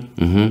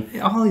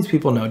 All these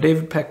people know.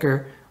 David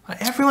Pecker.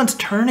 Everyone's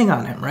turning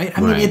on him, right?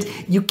 I mean,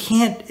 you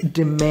can't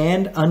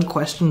demand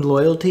unquestioned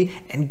loyalty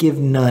and give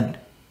none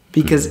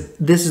because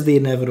this is the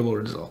inevitable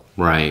result.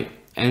 Right.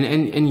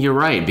 And you're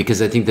right,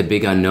 because I think the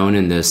big unknown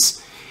in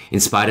this, in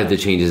spite of the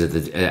changes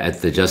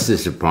at the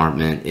Justice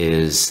Department,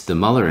 is the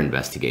Mueller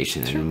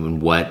investigation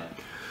and what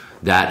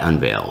that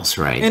unveils,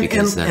 right?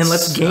 Because that's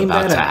let's game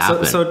about that to up.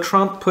 happen. So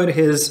Trump put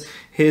his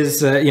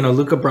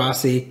Luca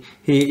Brasi,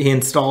 he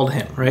installed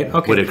him, right?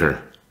 Okay.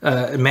 Whitaker.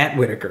 Matt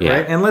Whitaker,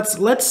 right? And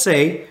let's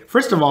say,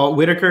 first of all,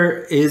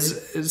 Whitaker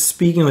is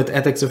speaking with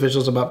ethics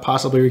officials about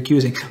possibly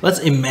recusing. Let's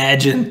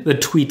imagine the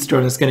tweet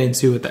storm that's going to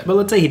ensue with that. But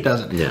let's say he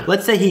doesn't. Yeah.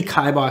 Let's say he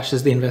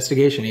kiboshes the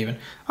investigation even.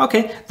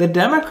 Okay, the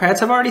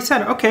Democrats have already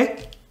said,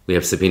 okay, we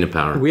have subpoena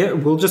power.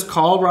 We'll just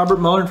call Robert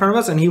Mueller in front of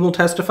us, and he will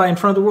testify in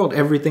front of the world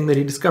everything that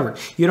he discovered.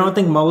 You don't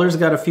think Mueller's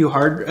got a few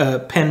hard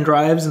pen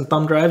drives and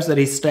thumb drives that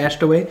he's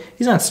stashed away?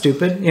 He's not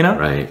stupid, you know?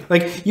 Right.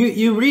 Like,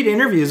 you read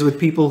interviews with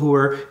people who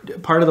were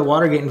part of the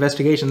Watergate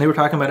investigation. They were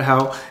talking about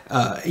how,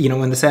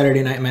 when the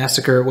Saturday Night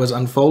Massacre was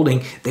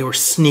unfolding, they were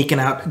sneaking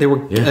out. They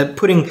were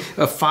putting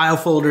file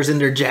folders in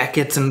their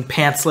jackets and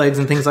pants legs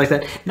and things like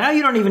that. Now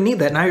you don't even need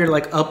that. Now you're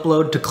like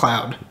upload to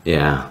cloud.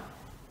 Yeah.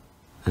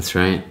 That's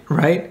right.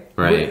 Right?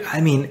 Right. I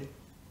mean,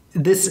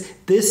 this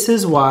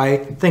is why,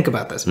 think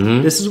about this.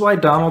 This is why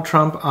Donald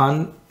Trump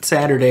on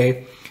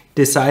Saturday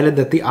decided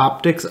that the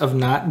optics of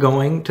not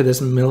going to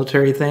this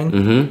military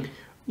thing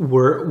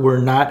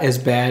were not as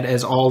bad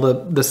as all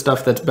the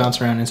stuff that's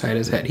bouncing around inside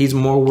his head. He's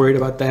more worried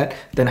about that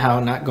than how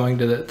not going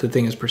to the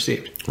thing is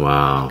perceived.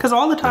 Wow. Because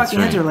all the talking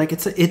heads are like,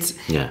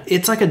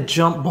 it's like a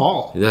jump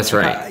ball. That's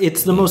right.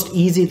 It's the most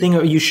easy thing.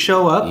 You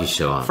show up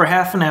for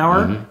half an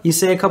hour, you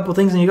say a couple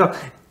things, and you go,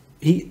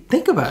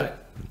 think about it.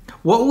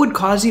 What would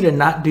cause you to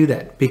not do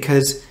that?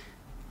 Because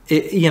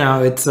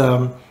it's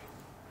the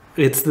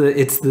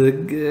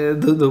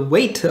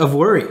weight of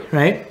worry,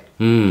 right?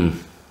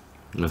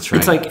 That's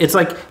right. It's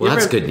like. Well,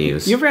 that's good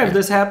news. You ever have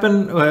this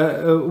happen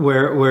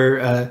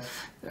where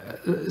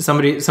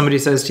somebody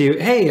says to you,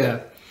 "Hey,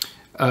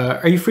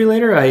 are you free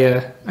later?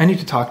 I need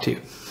to talk to you."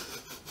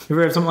 You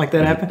ever have something like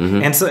that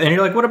happen? And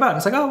you're like, "What about?" And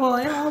it's like, "Oh, well,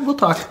 yeah, we'll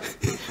talk."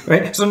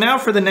 Right. So now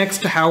for the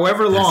next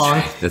however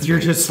long,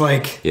 you're just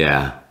like,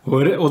 yeah.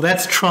 What? Well,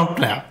 that's Trump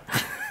now.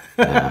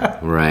 Yeah,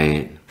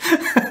 right.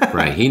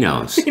 Right. He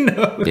knows. He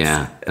knows.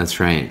 Yeah, that's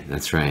right.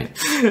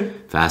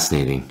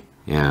 Fascinating.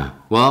 Yeah.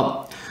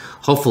 Well,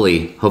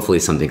 hopefully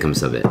something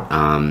comes of it.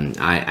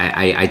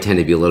 I tend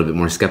to be a little bit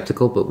more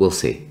skeptical, but we'll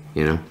see,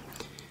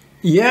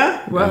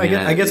 Yeah. Well,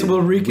 I guess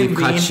we'll reconvene. We've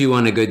caught you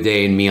on a good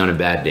day and me on a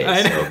bad day.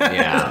 So,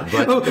 yeah.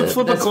 But we'll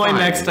flip a coin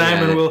next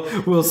time and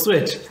we'll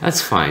switch.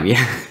 That's fine.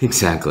 Yeah,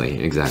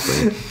 exactly.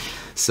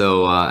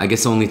 So I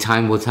guess only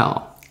time will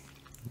tell.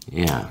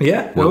 Yeah.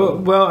 Yeah.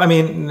 Well, I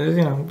mean,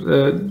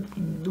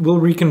 we'll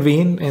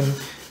reconvene, and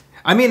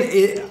I mean,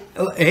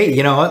 hey,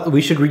 you know what?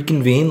 We should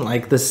reconvene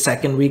like the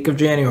second week of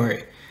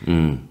January.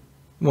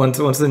 Once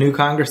the new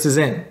Congress is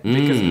in,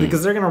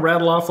 because they're going to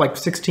rattle off like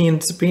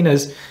 16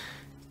 subpoenas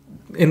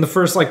in the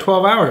first like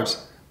 12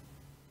 hours.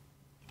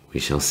 We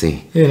shall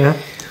see. Yeah.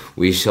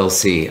 We shall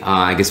see.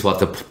 I guess we'll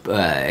have to,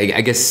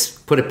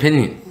 put a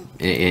pin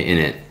in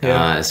it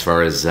as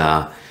far as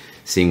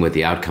seeing what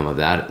the outcome of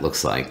that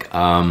looks like.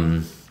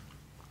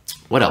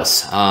 What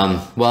else?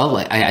 Well,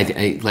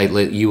 I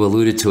like you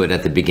alluded to it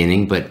at the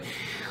beginning, but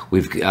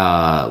we've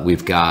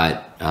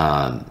got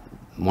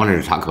wanted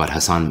to talk about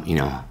Hasan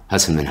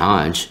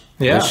Minhaj,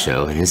 his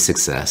show and his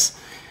success.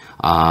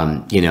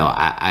 I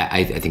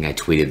think I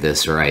tweeted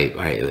this or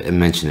I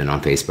mentioned it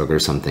on Facebook or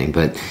something,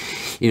 but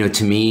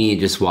to me,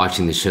 just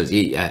watching the shows,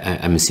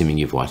 I'm assuming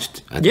you've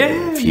watched a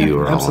few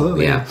or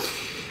absolutely. all.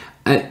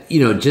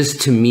 Yeah. Just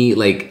to me,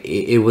 like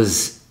it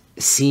was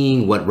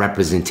seeing what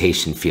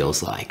representation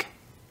feels like.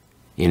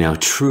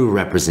 True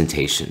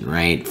representation,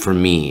 right? For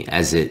me,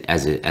 as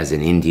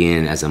an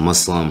Indian, as a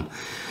Muslim,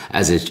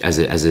 as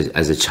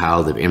a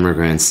child of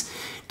immigrants,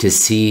 to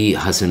see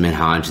Hasan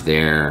Minhaj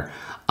there,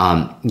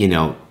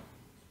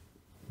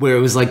 where it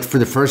was like for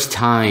the first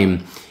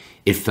time,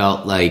 it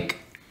felt like,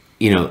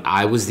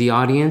 I was the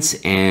audience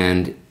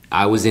and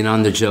I was in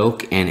on the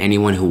joke, and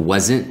anyone who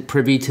wasn't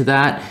privy to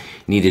that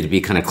needed to be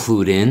kind of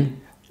clued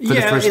in. For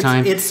the first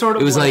time, it's sort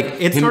of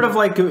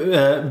like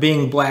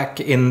being black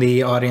in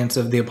the audience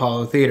of the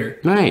Apollo Theater,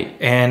 right?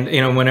 And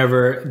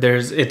whenever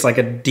it's like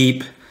a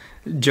deep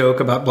joke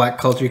about black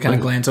culture, you kind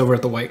of glance over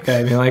at the white guy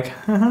and be like,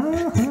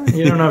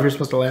 you don't know if you're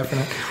supposed to laugh or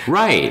not.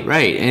 Right.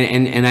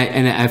 And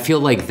I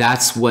feel like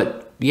that's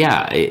what,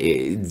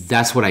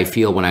 that's what I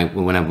feel when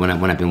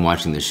I've been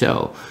watching the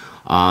show.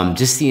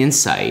 Just the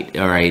insight.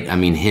 All right. I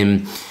mean,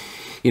 him.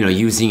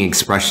 Using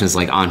expressions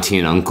like auntie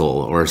and uncle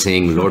or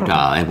saying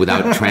lota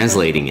without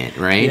translating it,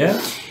 right?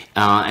 Yeah.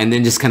 And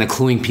then just kind of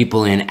cluing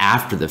people in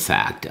after the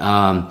fact.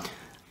 I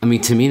mean,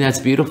 to me, that's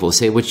beautiful.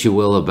 Say what you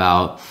will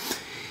about,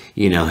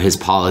 his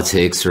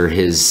politics or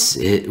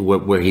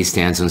where he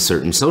stands on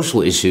certain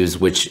social issues,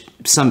 which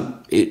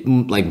some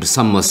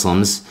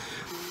Muslims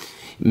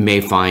may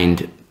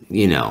find,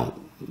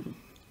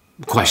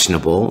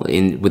 questionable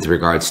with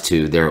regards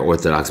to their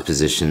orthodox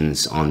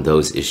positions on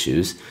those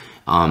issues.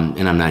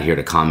 And I'm not here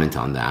to comment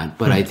on that,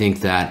 but I think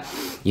that,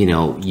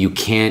 you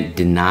can't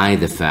deny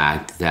the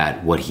fact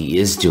that what he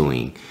is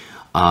doing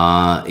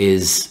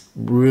is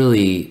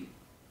really,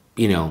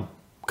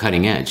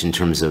 cutting edge in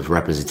terms of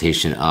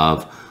representation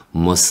of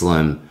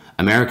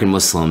American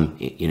Muslim,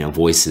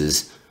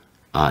 voices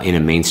in a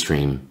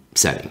mainstream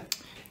setting.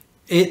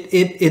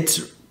 It's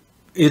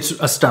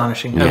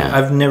astonishing. Yeah.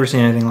 I've never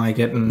seen anything like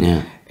it,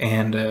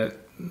 and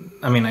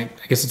I mean, I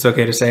guess it's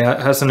okay to say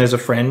Hasan is a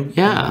friend.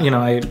 Yeah,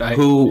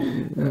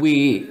 who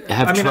we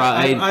have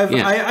tried.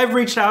 I've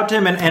reached out to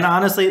him, and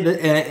honestly,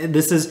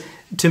 this is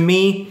to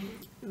me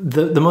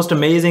the most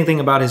amazing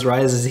thing about his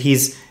rise is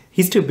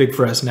he's too big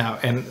for us now,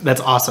 and that's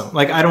awesome.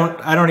 Like I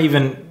don't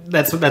even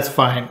that's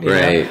fine.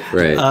 Right.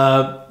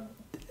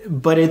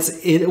 But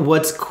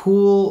what's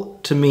cool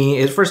to me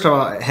is, first of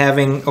all,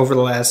 having over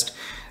the last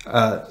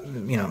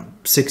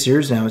 6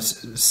 years now,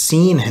 it's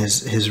seen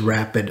his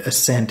rapid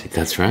ascent.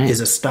 That's right.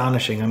 Is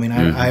astonishing. I mean,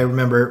 I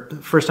remember the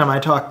first time I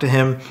talked to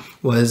him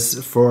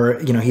was for,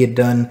 he had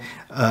done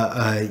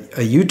a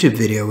YouTube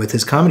video with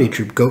his comedy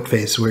troupe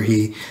Goatface, where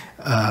he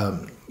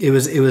it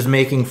was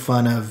making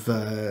fun of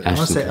I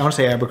want to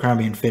say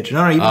Abercrombie and Fitch.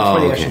 No, even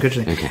before the Ashton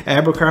Kutcher thing. Okay.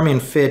 Abercrombie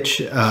and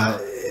Fitch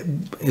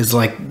is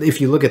like, if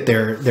you look at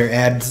their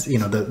ads,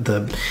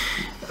 the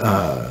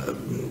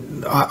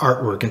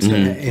artwork and stuff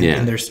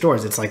in their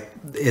stores, it's like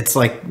it's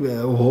like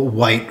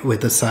white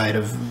with a side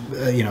of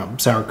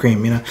sour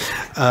cream,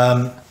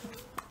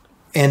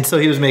 and so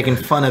he was making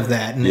fun of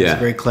that, and it's a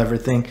very clever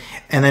thing.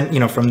 And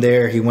then from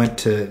there he went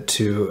to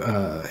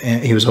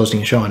he was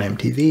hosting a show on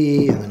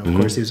MTV, and then of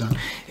course he was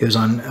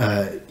on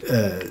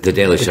the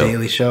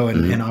Daily Show,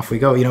 and off we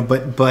go.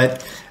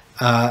 But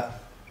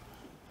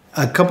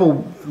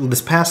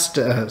this past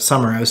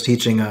summer I was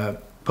teaching a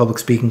public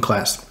speaking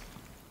class.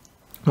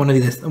 One of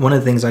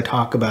the things I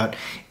talk about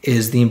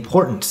is the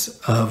importance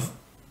of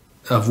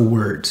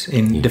words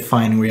in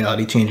defining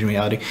reality, changing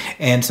reality.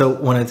 And so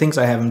one of the things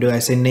I have them do, I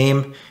say,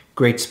 name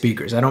great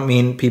speakers. I don't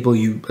mean people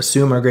you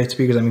assume are great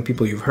speakers. I mean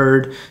people you've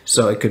heard.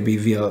 So it could be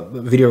via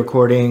video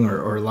recording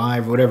or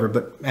live, or whatever.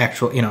 But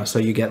actual, so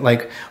you get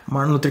like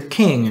Martin Luther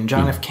King and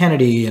John F.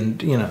 Kennedy and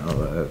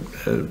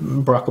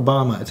Barack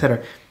Obama,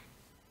 etc.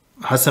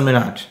 Hasan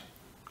Minhaj.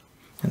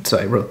 And so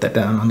I wrote that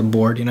down on the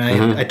board.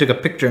 I took a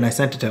picture and I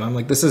sent it to him. I'm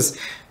like, this is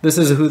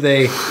who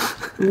they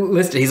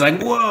listed. He's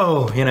like,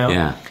 whoa,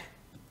 Yeah.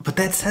 But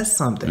that says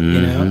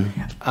something,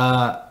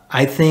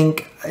 I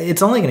think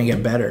it's only going to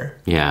get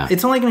better. Yeah.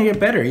 It's only going to get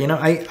better.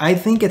 I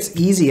think it's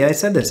easy. I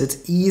said this. It's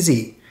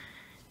easy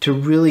to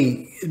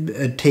really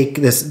take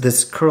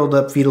this curled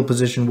up fetal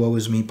position, woe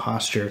is me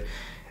posture.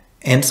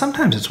 And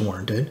sometimes it's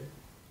warranted.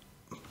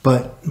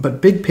 But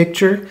big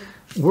picture,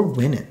 we're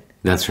winning.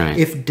 That's right.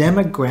 If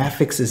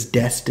demographics is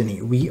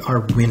destiny, we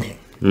are winning.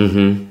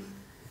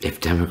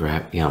 If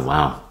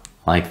wow.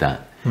 I like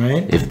that.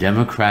 Right? If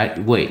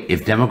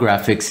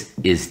demographics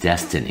is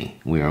destiny,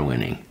 we are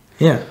winning.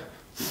 Yeah.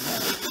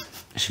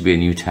 That should be a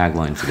new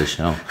tagline for the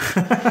show.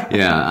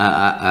 Yeah,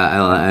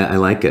 I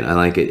like it. I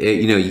like it.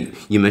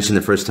 You mentioned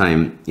the first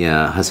time,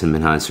 Hasan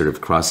Minhaj sort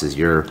of crosses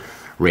your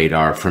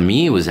radar. For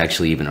me, it was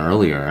actually even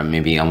earlier.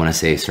 Maybe I want to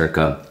say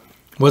circa.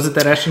 Was it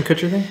that Ashton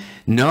Kutcher thing?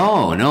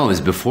 No, it was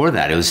before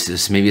that. It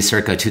was maybe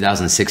circa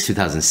 2006,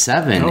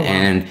 2007. Oh, wow.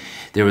 And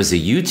there was a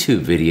YouTube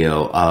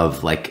video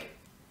of like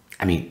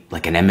an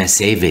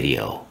MSA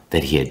video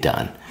that he had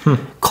done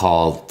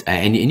called,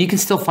 and you can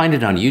still find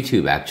it on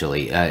YouTube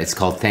actually. It's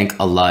called Thank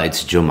Allah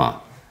It's Jummah.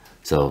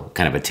 So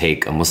kind of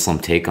a Muslim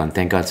take on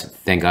Thank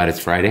God It's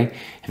Friday.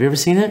 Have you ever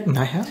seen it?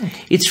 I haven't.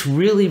 It's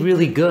really,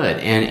 really good.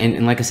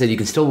 And like I said, you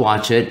can still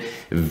watch it.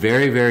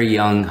 Very, very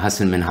young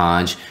Hasan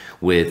Minhaj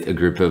with a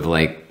group of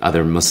like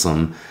other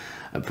Muslim,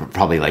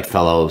 probably like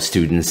fellow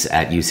students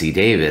at UC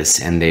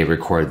Davis, and they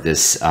record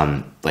this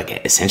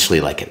essentially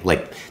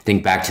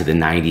think back to the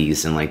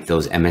 90s and like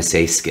those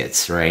MSA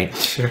skits, right?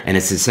 Sure. And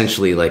it's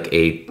essentially like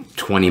a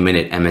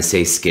 20-minute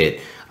MSA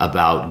skit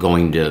about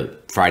going to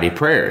Friday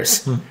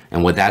prayers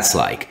and what that's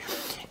like.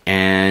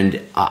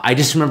 And I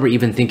just remember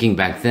even thinking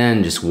back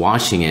then, just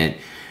watching it,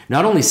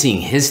 not only seeing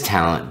his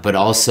talent, but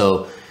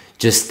also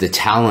just the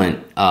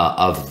talent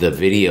of the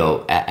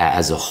video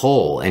as a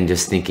whole, and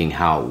just thinking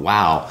how,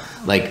 wow,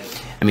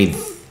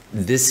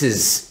 this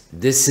is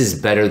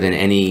better than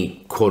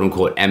any quote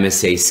unquote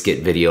MSA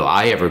skit video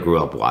I ever grew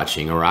up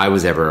watching or I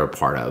was ever a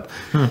part of.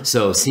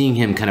 So seeing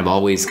him kind of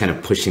always kind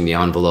of pushing the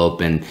envelope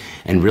and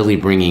really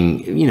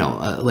bringing,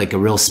 like a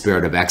real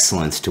spirit of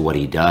excellence to what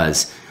he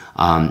does.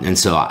 And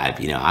so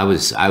I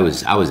was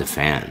a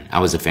fan. I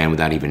was a fan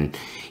without even,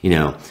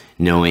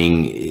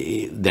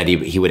 knowing that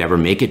he would ever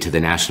make it to the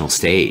national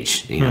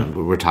stage.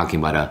 We're talking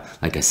about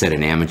like I said,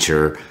 an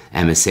amateur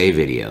MSA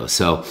video.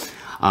 So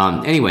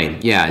anyway,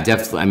 yeah,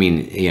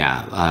 definitely.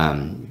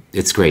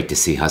 It's great to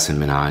see Hasan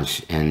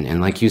Minhaj,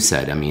 and like you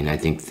said, I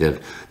think the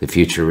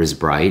future is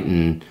bright,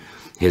 and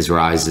his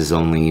rise is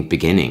only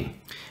beginning.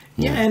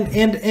 Yeah, and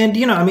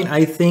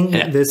I think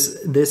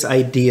this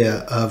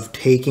idea of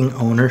taking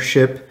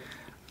ownership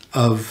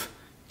of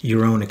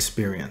your own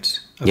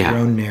experience, of your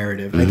own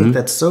narrative, I think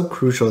that's so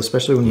crucial,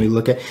 especially when we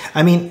look at.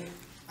 I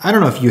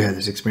don't know if you had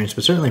this experience,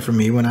 but certainly for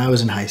me, when I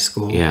was in high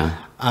school,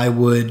 I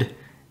would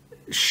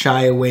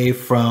shy away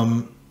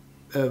from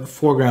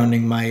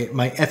foregrounding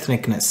my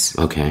ethnicness.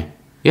 Okay.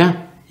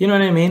 Yeah. You know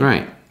what I mean?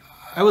 Right.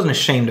 I wasn't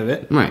ashamed of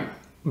it. Right.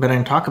 But I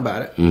didn't talk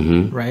about it.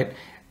 Right.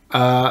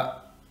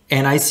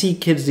 And I see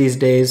kids these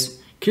days.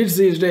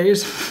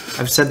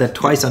 I've said that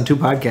twice on 2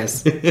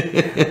 podcasts.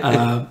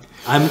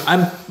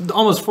 I'm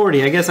almost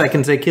 40. I guess I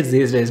can say kids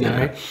these days now,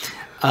 right?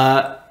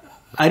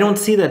 I don't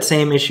see that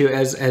same issue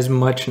as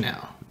much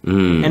now.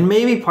 And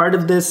maybe part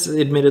of this,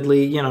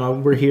 admittedly,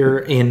 we're here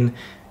in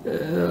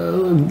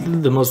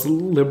the most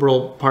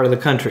liberal part of the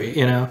country,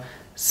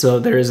 so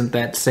there isn't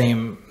that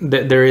same.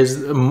 There is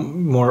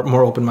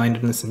more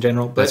open-mindedness in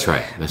general. But, that's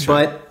right.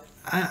 But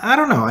I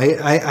don't know.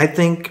 I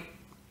think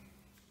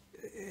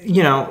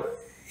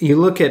you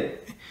look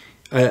at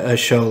a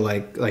show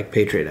like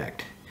Patriot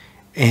Act,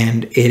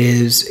 and it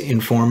is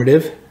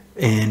informative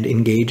and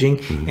engaging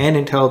and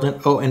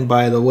intelligent. Oh, and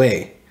by the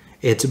way,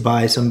 it's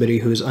by somebody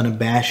who's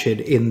unabashed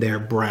in their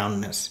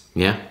brownness.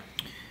 Yeah.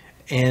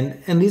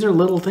 And these are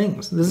little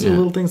things. These are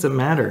little things that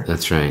matter.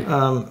 That's right.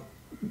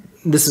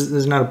 This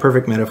is not a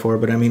perfect metaphor,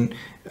 but I remember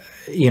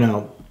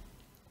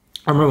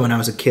when I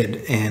was a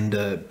kid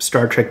and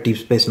Star Trek Deep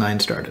Space Nine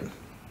started.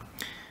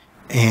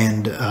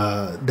 And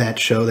that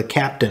show, the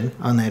captain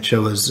on that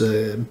show was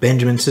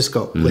Benjamin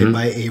Sisko, played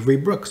by Avery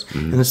Brooks.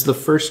 And this is the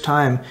first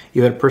time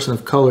you had a person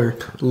of color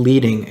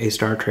leading a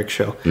Star Trek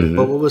show.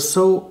 But what was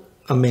so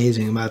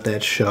amazing about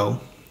that show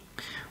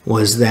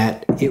was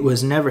that he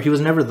was never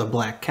the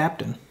black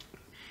captain.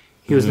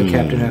 He was the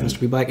captain who happens to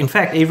be black. In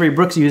fact, Avery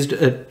Brooks used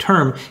a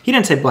term. He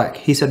didn't say black.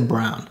 He said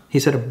brown. He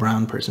said a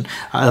brown person.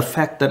 The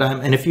fact that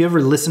and if you ever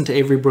listen to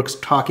Avery Brooks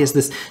talk, he has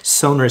this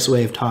sonorous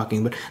way of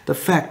talking. But the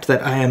fact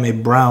that I am a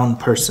brown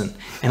person,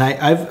 and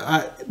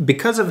I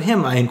because of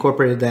him, I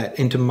incorporated that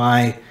into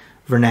my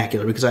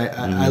vernacular because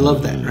I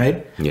love that,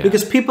 right? Yeah.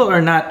 Because people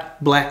are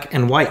not black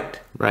and white.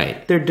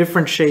 Right. They're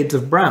different shades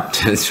of brown.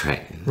 That's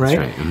right. That's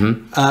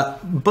right.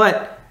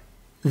 But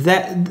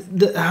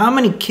how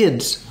many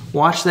kids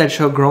watched that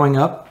show growing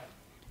up,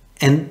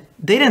 and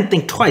they didn't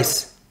think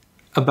twice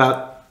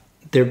about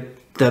the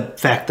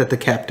fact that the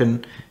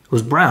captain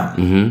was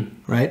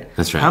brown, right?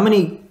 That's right. How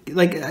many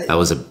that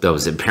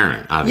was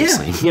apparent,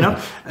 obviously. Yeah, you know.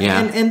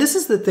 Yeah. And this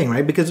is the thing,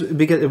 right? Because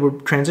we're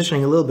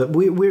transitioning a little bit.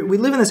 We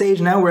live in this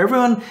age now where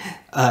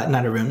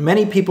not everyone,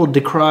 many people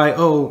decry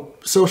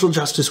social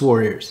justice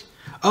warriors.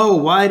 Oh,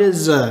 why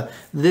does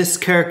this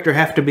character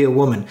have to be a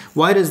woman?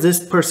 Why does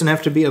this person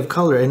have to be of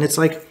color? And it's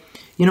like,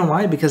 you know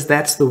why? Because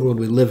that's the world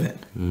we live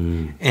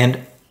in. And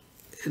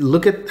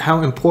look at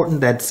how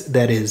important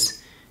that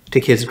is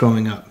to kids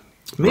growing up.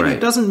 Maybe it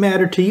doesn't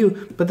matter to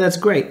you, but that's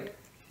great.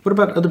 What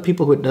about other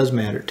people who it does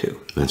matter to?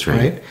 That's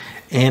right.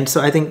 And so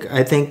I think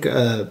Hasan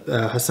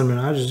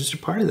Minhaj is just a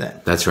part of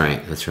that. That's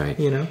right. That's right.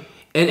 You know?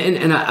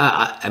 And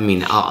I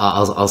mean,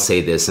 I'll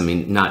say this. I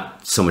mean,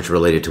 not so much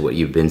related to what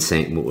you've been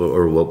saying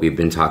or what we've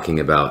been talking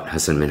about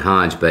Hasan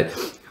Minhaj, but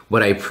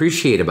what I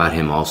appreciate about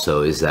him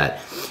also is that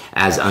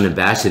as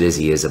unabashed as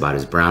he is about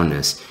his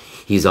brownness,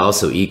 he's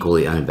also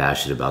equally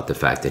unabashed about the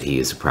fact that he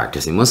is a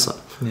practicing Muslim.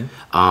 Yeah.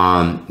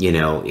 You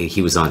know,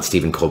 he was on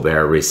Stephen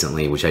Colbert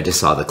recently, which I just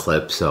saw the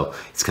clip, so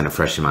it's kind of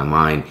fresh in my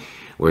mind,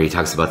 where he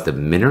talks about the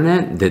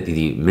Minternet,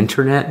 the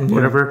Minternet,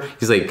 whatever.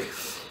 He's like,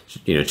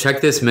 you know,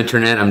 check this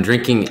Minternet. I'm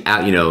drinking,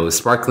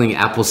 sparkling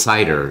apple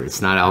cider.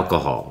 It's not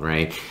alcohol,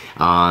 right?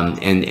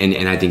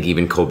 And I think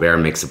even Colbert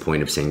makes a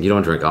point of saying you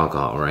don't drink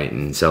alcohol, right?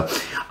 And so,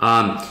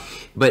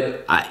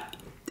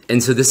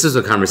 so this is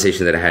a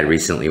conversation that I had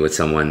recently with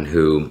someone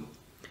who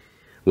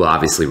will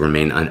obviously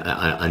remain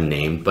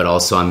unnamed, but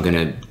also I'm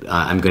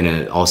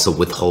gonna also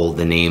withhold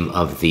the name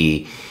of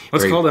the.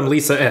 Let's call them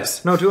Lisa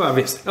S. No, too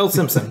obvious. L.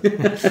 Simpson.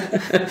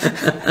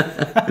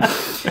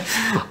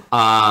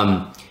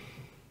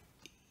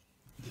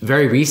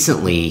 Very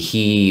recently,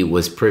 he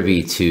was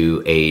privy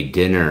to a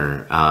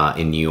dinner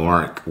in New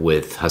York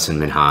with Hasan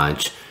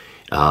Minhaj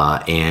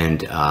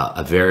and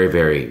a very,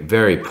 very,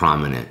 very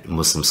prominent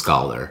Muslim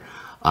scholar.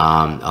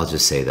 I'll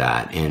just say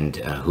that, and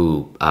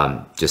who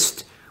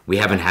we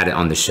haven't had it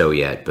on the show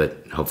yet,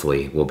 but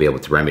hopefully we'll be able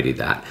to remedy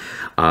that.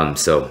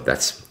 So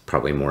that's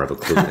probably more of a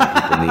clue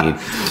that people need.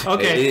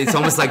 Okay. It's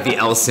almost like the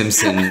L.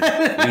 Simpson,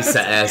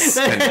 Lisa S.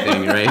 kind of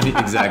thing, right?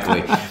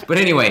 Exactly. But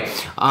anyway,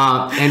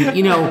 and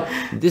you know,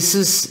 this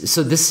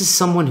is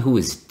someone who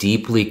is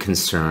deeply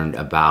concerned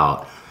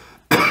about,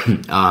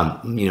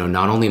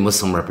 not only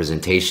Muslim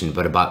representation,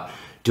 but about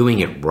doing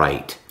it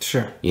right.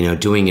 Sure.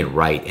 Doing it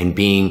right and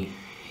being,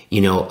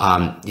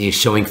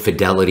 showing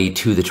fidelity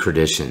to the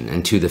tradition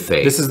and to the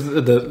faith. This is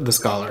the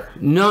scholar.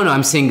 No,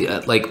 I'm saying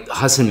like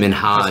Hasan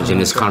Minhaj in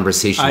his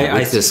conversation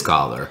with this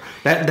scholar.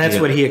 That's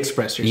what he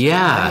expressed.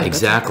 Yeah,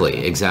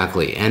 exactly.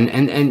 And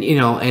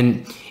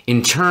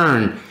in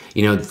turn,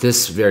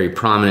 this very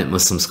prominent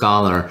Muslim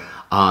scholar,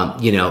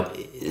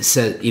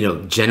 said,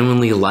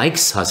 genuinely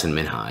likes Hasan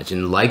Minhaj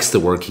and likes the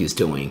work he's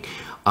doing.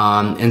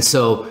 And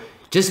so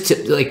just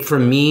to, for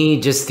me,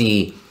 just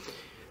the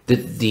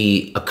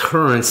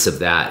occurrence of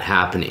that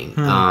happening,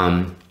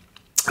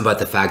 about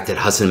the fact that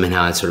Hasan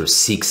Minhaj sort of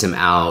seeks him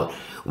out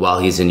while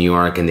he's in New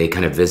York, and they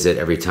kind of visit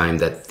every time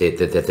that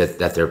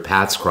their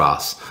paths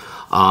cross,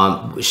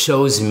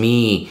 shows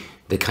me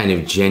the kind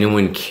of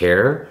genuine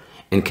care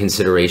and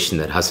consideration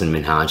that Hasan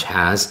Minhaj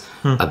has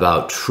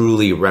about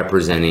truly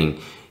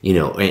representing,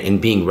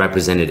 and being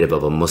representative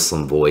of a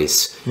Muslim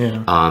voice.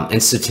 Yeah.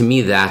 And so to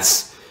me,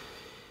 that's,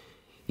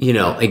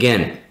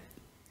 again,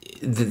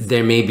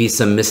 there may be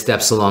some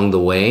missteps along the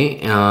way,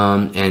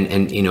 and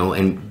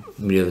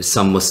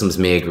some Muslims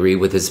may agree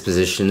with his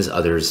positions,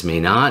 others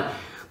may not,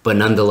 but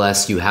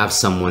nonetheless, you have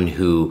someone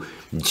who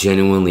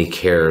genuinely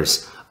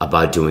cares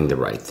about doing the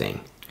right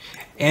thing,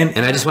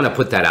 and I just want to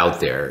put that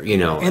out there,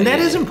 and that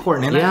is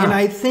important, and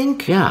I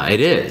think it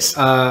is,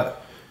 that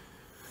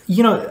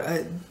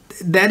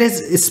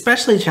is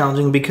especially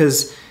challenging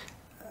because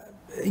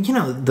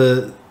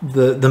the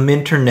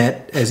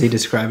Minternet, as he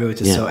described it, which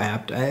is so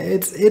apt,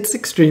 it's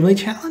extremely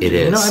challenging. It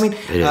is. It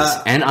is.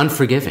 And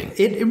unforgiving.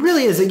 It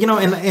really is.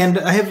 And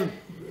I have,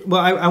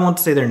 I won't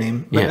say their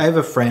name, but I have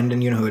a friend,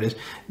 and you know who it is.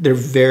 They're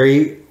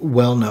very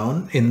well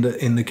known in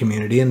the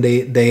community, and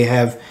they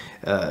have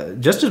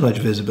just as much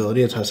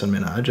visibility as Hasan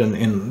Minhaj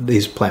in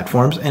these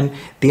platforms. And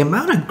the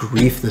amount of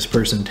grief this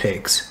person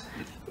takes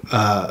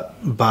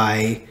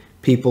by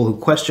people who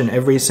question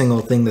every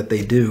single thing that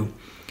they do,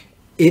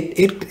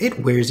 it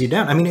wears you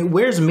down. I mean, it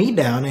wears me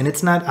down, and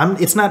it's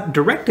not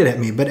directed at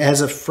me, but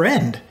as a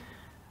friend,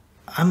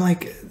 I'm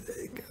like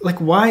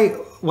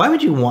why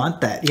would you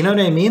want that? You know what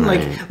I mean?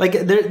 Right. Like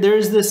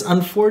there's this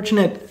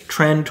unfortunate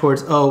trend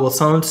towards, oh, well,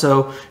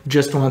 so-and-so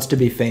just wants to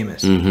be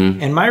famous.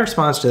 Mm-hmm. And my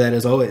response to that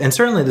is always, and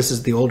certainly this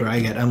is the older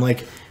I get, I'm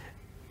like,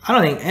 I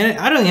don't think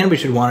anybody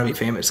should want to be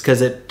famous,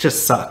 because it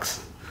just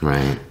sucks.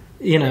 Right.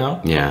 You know?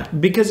 Yeah.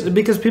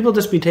 Because people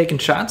just be taking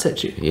shots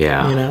at you.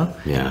 Yeah. You know?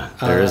 Yeah.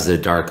 There is the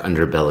dark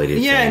underbelly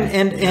to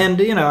and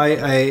you know,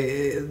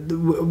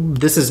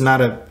 this is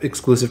not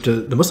exclusive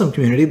to the Muslim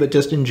community, but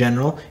just in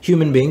general,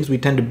 human beings, we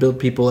tend to build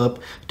people up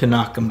to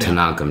knock them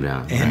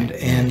down.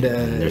 And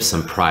there's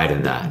some pride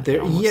in that.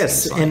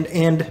 Yes, like,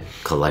 and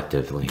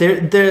collectively.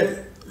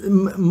 The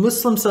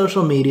Muslim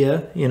social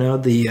media, you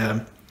know,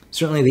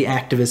 certainly the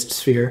activist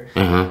sphere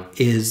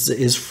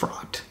is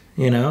fraught.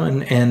 You know,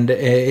 and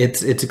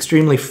it's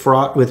extremely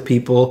fraught with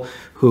people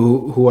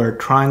who are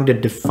trying to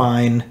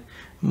define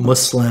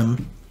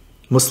Muslimness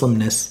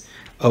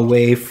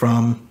away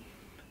from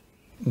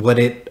what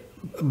it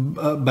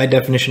by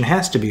definition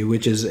has to be,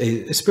 which is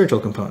a spiritual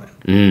component.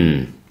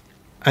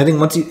 I think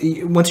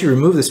once you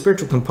remove the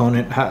spiritual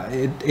component,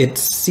 it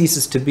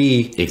ceases to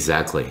be.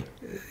 Exactly.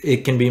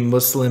 It can be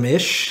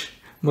Muslimish,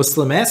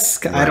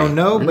 Muslim-esque. Right. I don't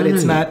know, but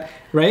it's not.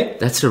 Right.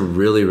 That's a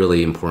really,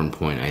 really important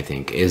point. I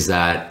think is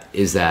that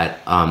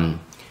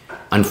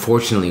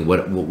unfortunately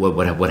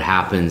what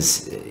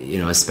happens, you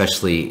know,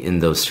 especially in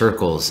those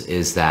circles,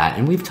 is that,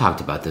 and we've talked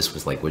about this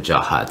with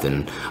Jahat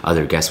and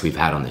other guests we've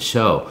had on the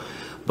show,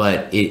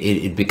 but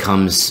it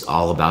becomes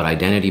all about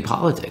identity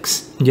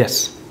politics.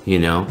 Yes. You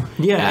know.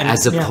 Yeah.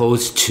 As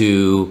opposed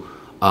to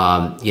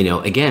you know,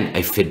 again,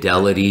 a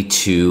fidelity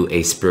to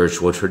a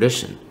spiritual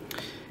tradition.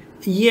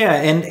 Yeah,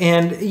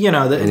 and you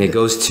know, and it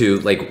goes to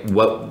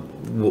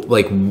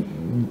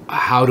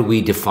how do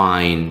we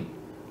define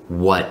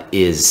what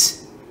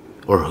is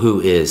or who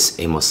is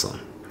a Muslim?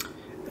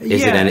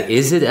 Is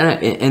it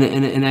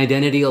an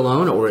identity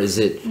alone, or is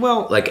it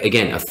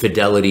again a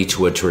fidelity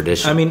to a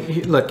tradition? I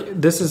mean, look,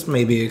 this is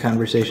maybe a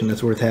conversation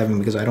that's worth having,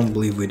 because I don't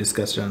believe we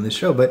discussed it on this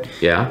show, but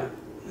yeah.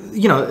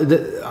 You know,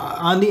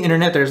 on the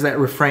internet, there's that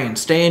refrain,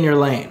 stay in your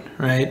lane,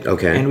 right?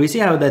 Okay. And we see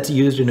how that's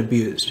used and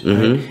abused,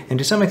 right? And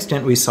to some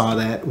extent, we saw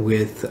that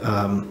with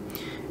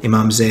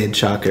Imam Zaid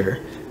Shakir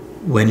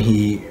when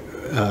he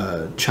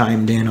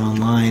chimed in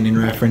online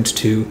in reference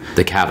to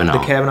the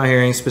Kavanaugh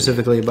hearing,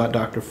 specifically about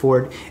Dr.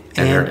 Ford.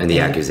 And the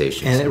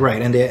accusations.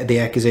 And the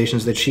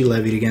accusations that she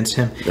levied against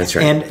him. That's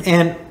right.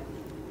 And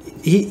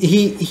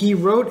he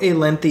wrote a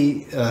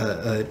lengthy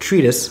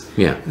treatise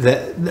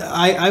that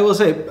I will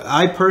say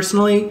I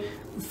personally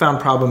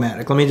found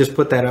problematic. Let me just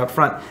put that out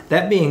front.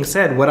 That being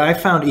said, what I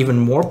found even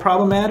more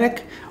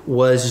problematic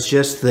was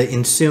just the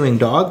ensuing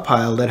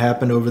dogpile that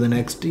happened over the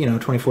next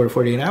 24 to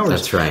 48 hours.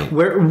 That's right.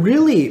 Where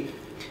really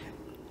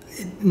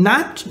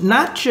not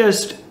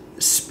just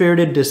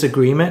spirited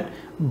disagreement,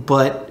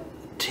 but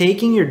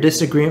taking your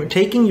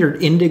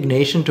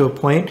indignation to a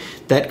point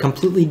that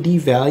completely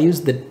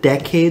devalues the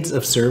decades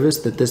of service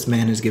that this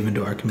man has given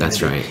to our community.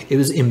 That's right. It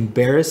was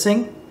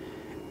embarrassing,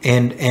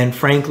 and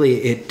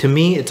frankly, to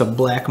me, it's a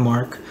black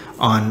mark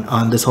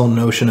on this whole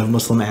notion of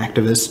Muslim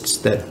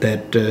activists that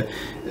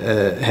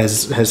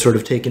has sort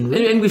of taken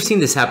root. And we've seen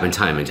this happen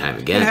time and time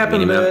again. It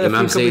happened a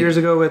couple years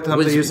ago with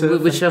Hamza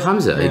Yusuf. With Sheikh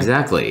Hamza,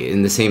 exactly.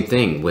 And the same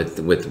thing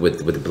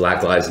with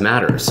Black Lives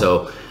Matter.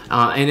 So.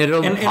 And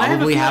it'll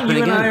probably happen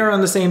again. You and I are on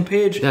the same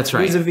page. That's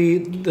right.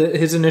 Vis-a-vis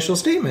his initial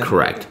statement.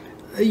 Correct.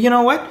 You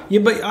know what?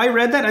 But I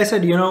read that. I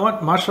said, you know what?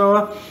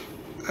 MashaAllah,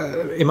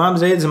 Imam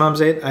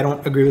Zaid. I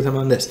don't agree with him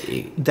on this.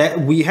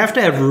 That we have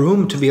to have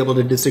room to be able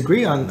to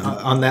disagree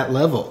on that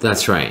level.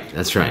 That's right.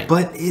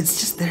 But it's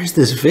just there's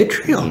this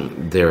vitriol.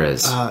 There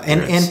is.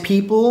 And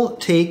people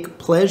take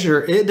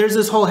pleasure. There's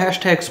this whole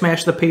hashtag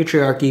smash the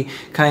patriarchy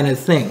kind of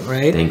thing,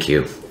 right? Thank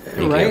you.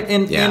 Right?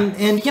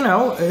 And you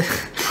know.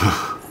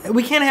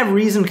 We can't have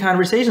reasoned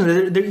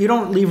conversations. You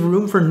don't leave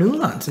room for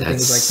nuance and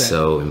things like that. That's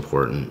so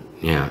important.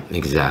 Yeah,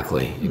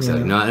 exactly.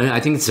 Yeah. No, I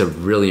think it's a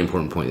really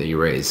important point that you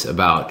raise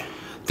about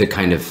the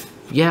kind of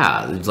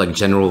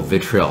general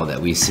vitriol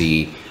that we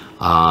see,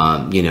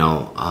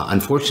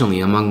 unfortunately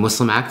among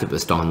Muslim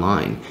activists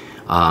online.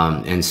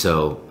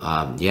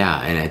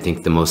 And I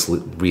think the most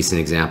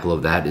recent example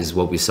of that is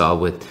what we saw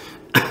with,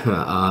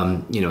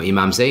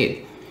 Imam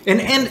Zaid.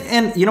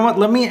 And you know what?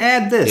 Let me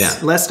add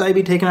this, lest I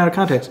be taken out of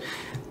context.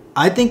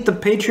 I think the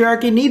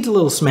patriarchy needs a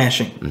little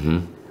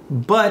smashing,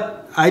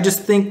 but I just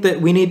think that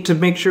we need to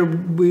make sure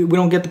we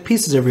don't get the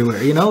pieces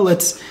everywhere. You know,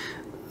 let's.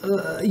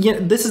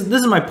 This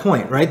is my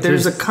point, right?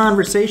 There's a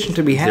conversation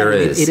to be had. There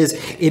is.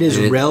 It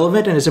is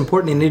relevant and it's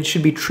important, and it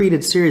should be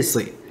treated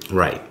seriously.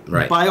 Right.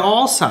 By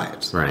all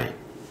sides. Right.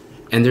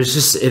 And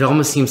it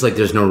almost seems like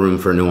there's no room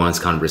for a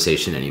nuanced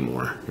conversation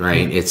anymore,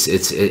 right? It's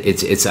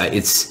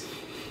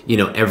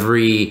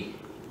every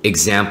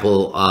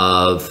example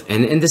of,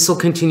 and this will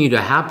continue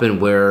to happen,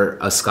 where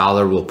a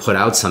scholar will put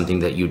out something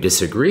that you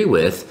disagree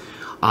with,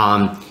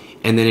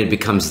 And then it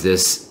becomes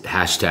this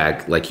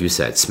hashtag, like you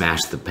said,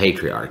 smash the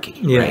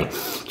patriarchy, right?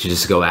 To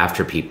just go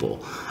after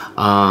people.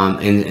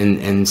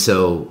 And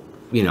so,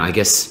 I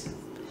guess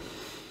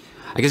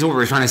what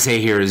we're trying to say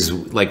here is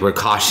like we're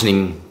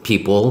cautioning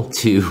people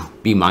to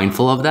be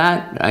mindful of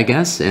that, I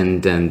guess,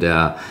 and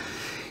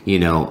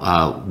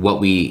what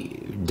we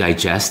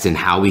digest and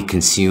how we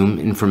consume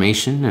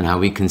information and how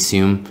we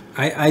consume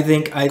I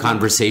think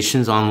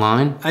conversations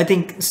online. I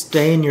think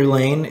stay in your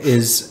lane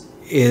is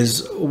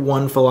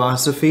one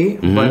philosophy,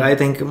 but I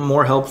think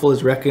more helpful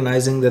is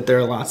recognizing that there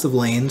are lots of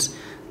lanes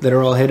that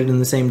are all headed in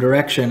the same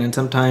direction, and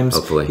sometimes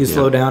you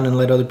slow down and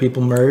let other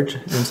people merge.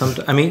 And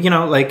sometimes,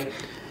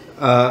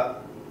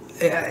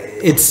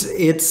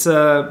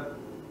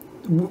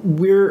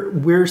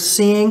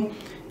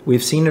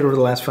 we've seen it over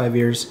the last 5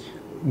 years.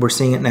 We're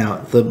seeing it now.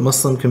 The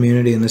Muslim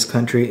community in this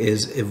country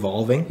is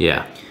evolving.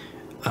 Yeah.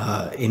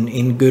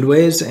 In good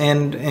ways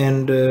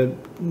and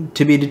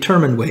to be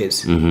determined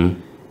ways. Mm-hmm.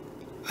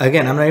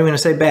 Again, I'm not even going to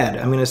say bad.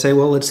 I'm going to say,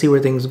 well, let's see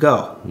where things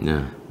go.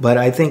 Yeah. But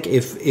I think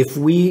if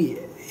we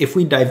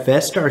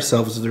divest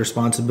ourselves of the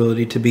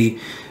responsibility to be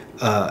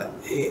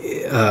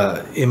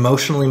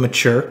emotionally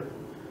mature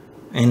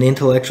and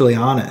intellectually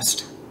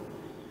honest,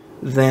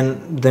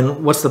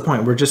 then what's the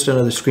point? We're just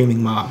another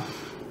screaming mob.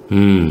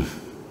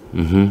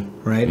 Mm-hmm.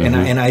 Right? Mm-hmm.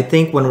 And I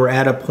think when we're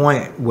at a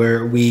point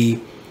where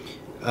we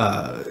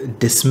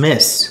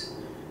dismiss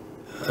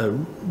the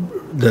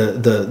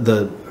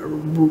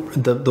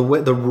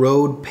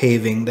road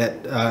paving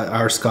that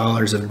our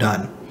scholars have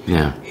done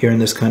here in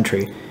this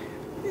country,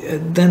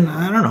 then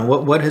I don't know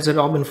what has it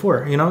all been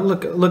for.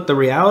 Look. The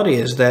reality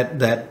is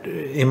that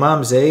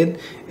Imam Zayd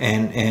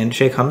and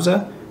Sheikh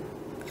Hamza,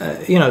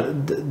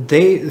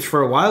 they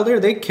for a while there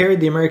they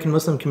carried the American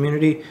Muslim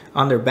community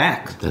on their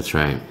back. That's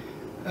right.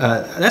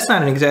 That's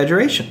not an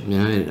exaggeration.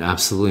 Yeah,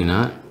 absolutely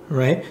not.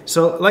 Right.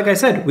 So, like I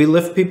said, we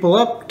lift people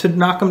up to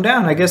knock them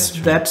down. I guess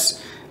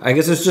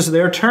it's just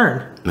their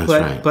turn. That's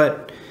right.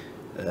 But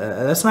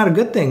that's not a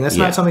good thing. That's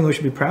not something we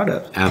should be proud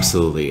of.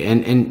 Absolutely.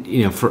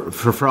 And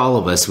for all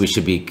of us, we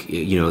should be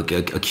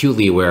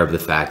acutely aware of the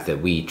fact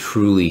that we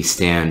truly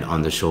stand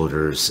on the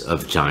shoulders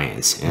of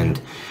giants. And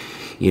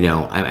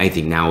I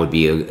think now would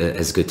be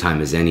as good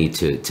time as any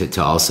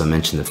to also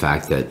mention the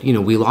fact that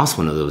we lost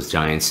one of those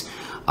giants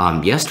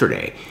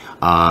yesterday.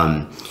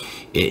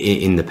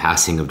 In the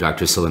passing of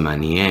Dr.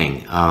 Sulayman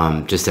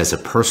Nyang. Just as a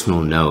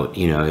personal note,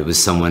 it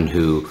was someone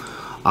who,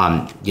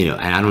 and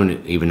I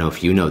don't even know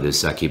if you know this,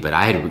 Zaki, but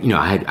I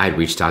had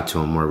reached out to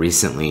him more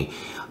recently,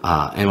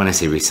 and when I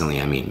say recently,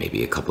 I mean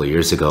maybe a couple of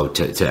years ago,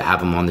 to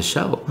have him on the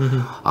show,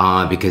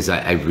 because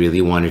I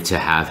really wanted to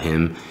have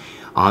him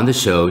on the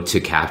show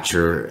to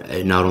capture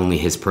not only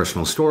his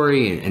personal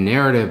story and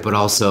narrative, but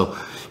also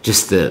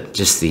just the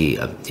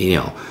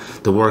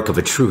work of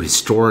a true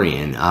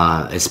historian,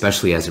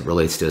 especially as it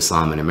relates to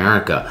Islam in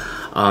America.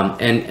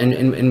 And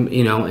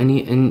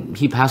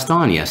he passed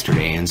on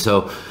yesterday. And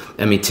so,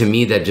 to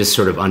me, that just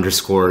sort of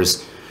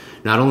underscores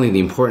not only the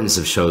importance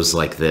of shows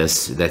like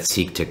this that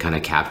seek to kind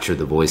of capture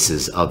the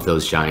voices of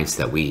those giants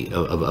that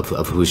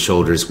of whose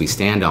shoulders we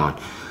stand on,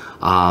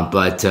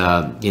 but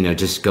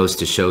just goes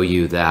to show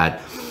you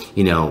that,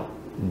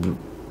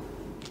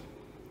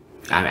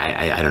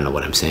 I don't know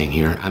what I'm saying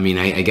here.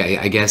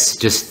 I guess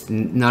just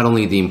not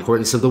only the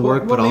importance of the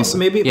work, but also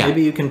maybe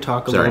you can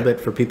talk a little bit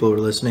for people who are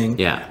listening.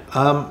 Yeah.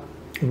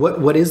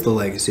 What is the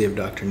legacy of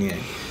Dr. Nyang?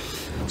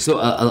 So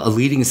a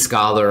leading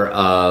scholar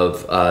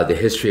of the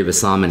history of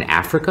Islam in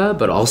Africa,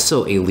 but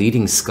also a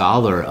leading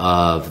scholar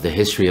of the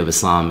history of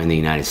Islam in the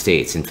United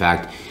States. In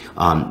fact,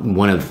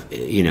 one of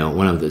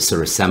the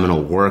sort of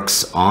seminal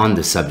works on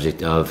the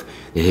subject of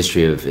the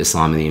history of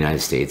Islam in the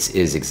United States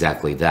is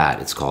exactly that.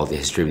 It's called The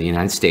History of the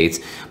United States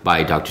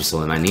by Dr.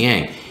 Sulayman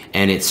Nyang,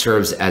 and it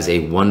serves as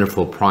a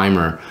wonderful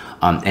primer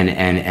and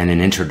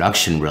an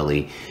introduction,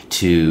 really,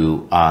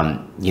 to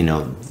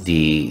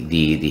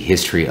the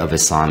history of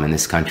Islam in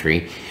this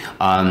country,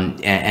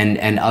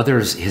 and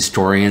others,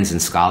 historians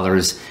and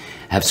scholars,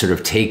 have sort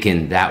of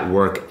taken that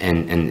work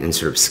and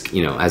sort of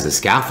as a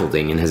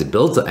scaffolding and has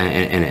built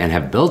and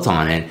have built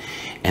on it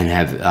and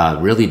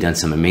have really done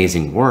some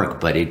amazing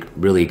work. But it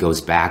really goes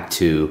back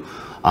to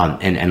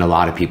and a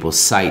lot of people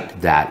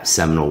cite that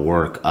seminal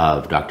work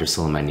of Dr.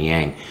 Sulayman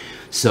Nyang.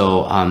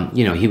 So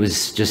he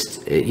was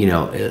just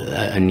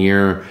a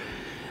near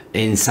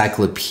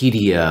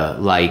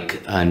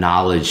encyclopedia-like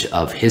knowledge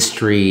of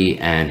history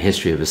and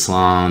history of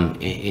Islam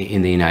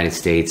in the United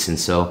States, and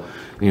so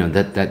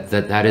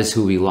that is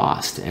who we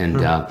lost.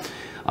 And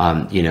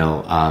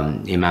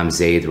Imam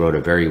Zayd wrote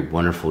a very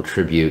wonderful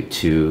tribute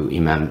to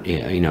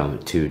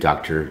to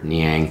Dr.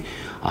 Nyang.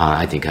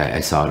 I think I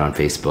saw it on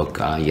Facebook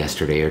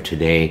yesterday or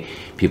today.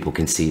 People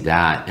can see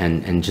that,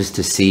 and just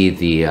to see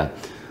the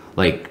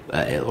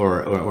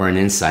or an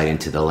insight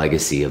into the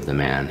legacy of the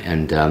man.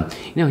 And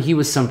he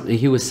was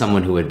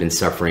someone who had been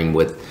suffering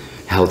with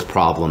health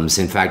problems.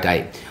 In fact,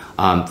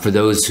 for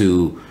those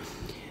who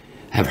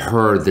have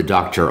heard the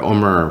Dr.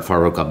 Omar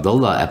Farouk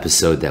Abdullah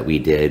episode that we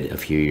did a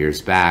few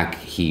years back,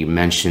 he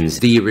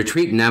mentions the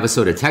retreat in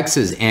Navasota,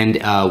 Texas, and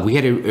we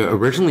had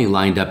originally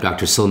lined up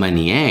Dr.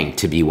 Sulayman Nyang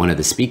to be one of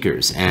the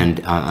speakers,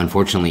 and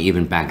unfortunately,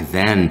 even back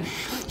then,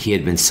 he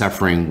had been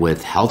suffering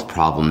with health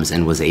problems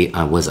and was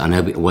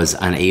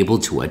unable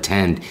to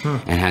attend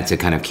and had to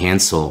kind of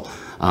cancel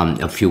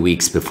a few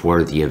weeks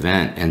before the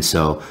event, and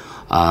so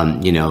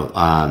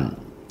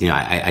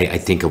I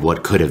think of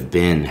what could have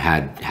been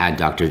had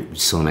Dr.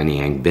 Sulayman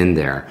Nyang been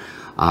there.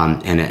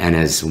 And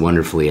as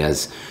wonderfully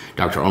as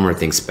Dr. Omar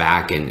thinks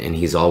back, and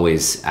he's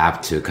always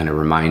apt to kind of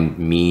remind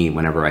me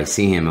whenever I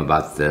see him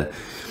about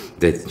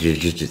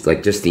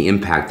just the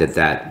impact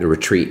that the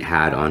retreat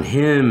had on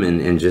him,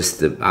 and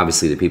just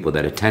obviously the people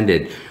that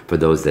attended, for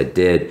those that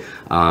did.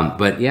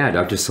 But yeah,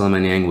 Dr.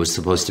 Sulayman Nyang was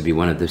supposed to be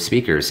one of the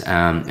speakers.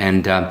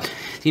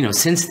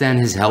 Since then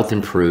his health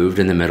improved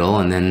in the middle,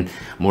 and then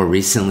more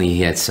recently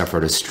he had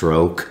suffered a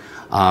stroke.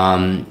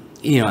 And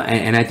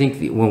I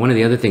think one of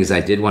the other things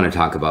I did want to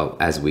talk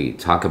about as we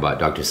talk about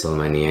Dr.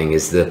 Sulayman Nyang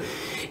is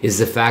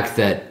the fact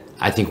that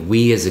I think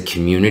we as a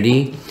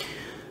community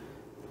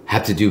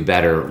have to do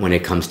better when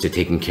it comes to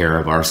taking care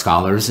of our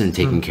scholars and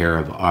taking care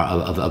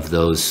of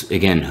those,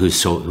 again, whose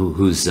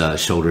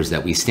shoulders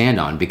that we stand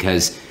on.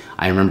 Because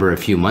I remember a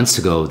few months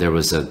ago there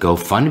was a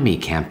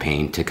GoFundMe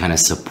campaign to kind of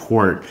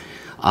support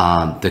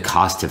the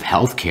cost of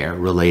healthcare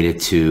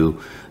related to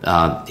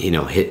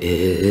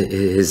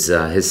his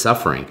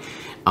suffering,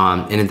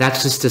 and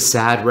that's just a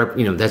sad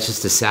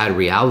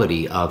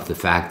reality of the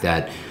fact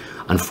that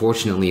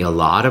unfortunately a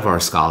lot of our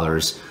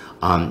scholars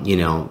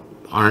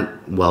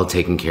aren't well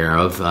taken care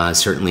of.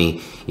 Certainly,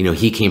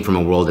 he came from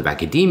a world of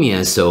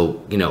academia,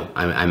 so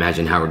I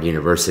imagine Howard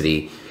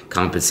University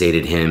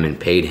compensated him and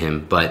paid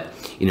him, but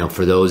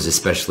for those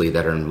especially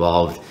that are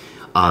involved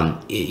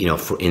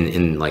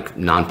in like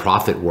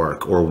nonprofit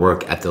work or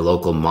work at the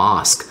local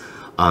mosque.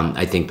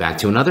 I think back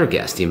to another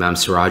guest, Imam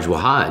Siraj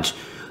Wahaj,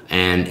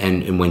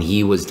 and when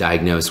he was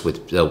diagnosed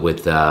with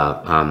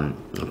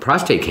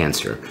prostate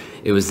cancer,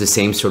 it was the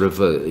same sort of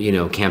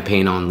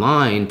campaign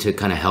online to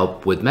kind of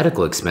help with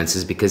medical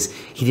expenses because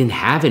he didn't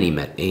have he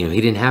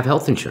didn't have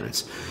health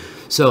insurance.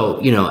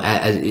 So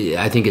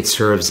I think it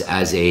serves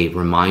as a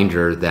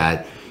reminder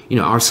that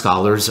our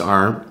scholars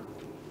are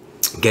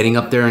getting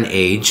up there in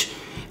age.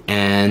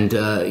 And,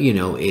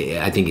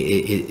 I think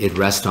it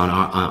rests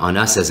on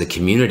us as a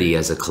community,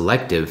 as a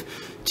collective,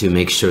 to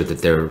make sure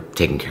that they're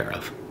taken care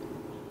of.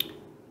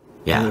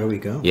 Yeah. There we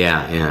go.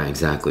 Yeah,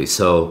 exactly.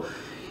 So,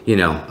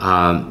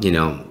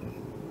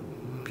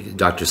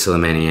 Dr.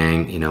 Sulayman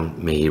Nyang,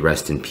 may he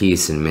rest in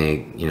peace, and may,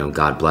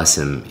 God bless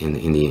him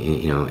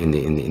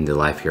in the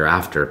life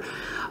hereafter.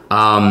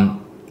 I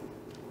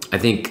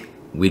think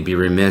we'd be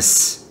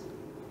remiss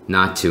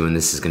not to, and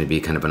this is going to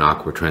be kind of an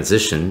awkward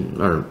transition,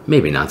 or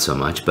maybe not so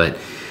much, but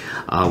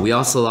we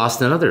also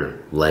lost another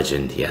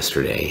legend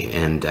yesterday,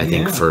 and I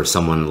think for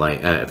someone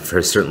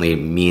for certainly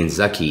me and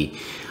Zaki,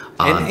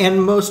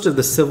 and most of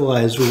the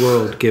civilized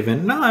world,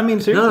 given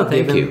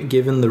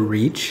the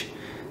reach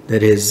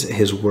that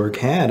his work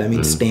had. I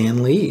mean,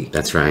 Stan Lee,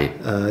 that's right,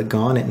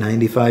 gone at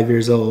 95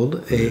 years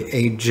old,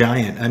 a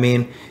giant. I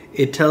mean,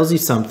 it tells you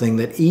something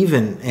that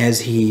even as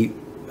he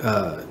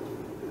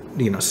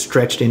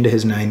stretched into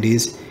his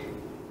 90s,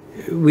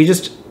 we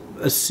just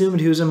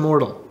assumed he was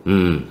immortal.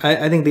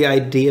 I think the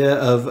idea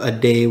of a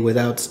day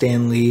without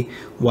Stan Lee,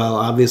 while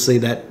obviously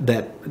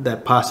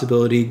that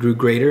possibility grew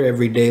greater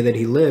every day that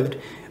he lived,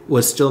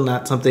 was still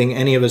not something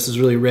any of us is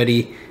really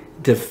ready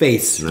to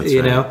face. That's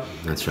right.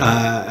 That's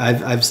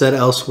right. I've said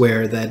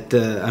elsewhere that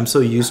I'm so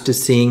used to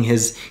seeing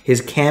his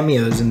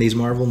cameos in these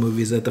Marvel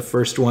movies that the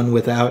first one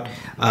without,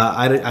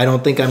 I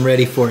don't think I'm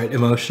ready for it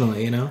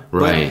emotionally.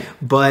 Right.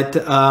 But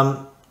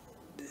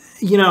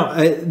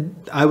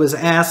I was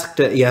asked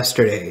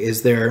yesterday,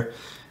 is there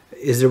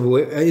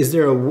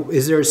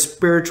a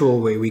spiritual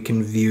way we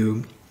can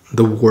view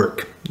the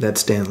work that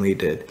Stan Lee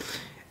did?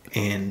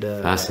 And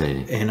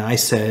fascinating. And I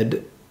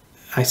said,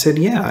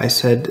 yeah. I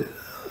said,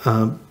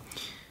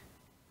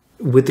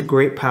 with the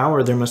great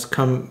power, there must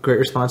come great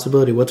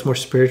responsibility. What's more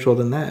spiritual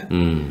than that?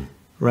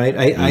 Right?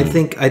 I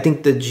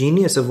think the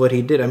genius of what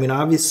he did. I mean,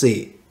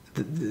 obviously,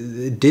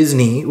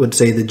 Disney would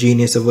say the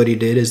genius of what he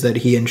did is that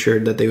he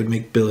ensured that they would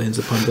make billions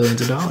upon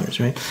billions of dollars,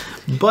 right?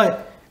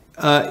 But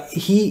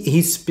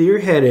he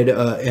spearheaded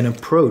an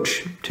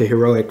approach to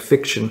heroic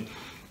fiction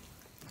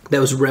that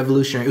was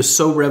revolutionary. It was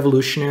so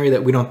revolutionary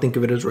that we don't think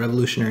of it as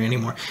revolutionary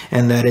anymore.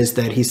 And that is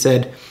that he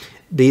said,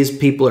 these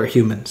people are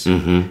humans.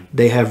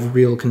 They have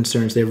real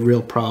concerns. They have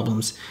real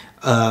problems.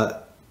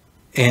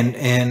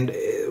 And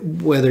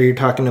whether you're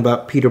talking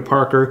about Peter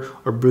Parker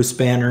or Bruce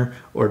Banner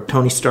or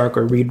Tony Stark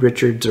or Reed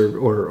Richards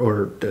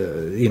or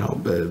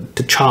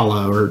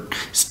T'Challa or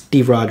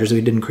Steve Rogers, who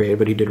he didn't create,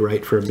 but he did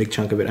write for a big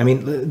chunk of it. I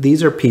mean,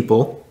 these are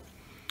people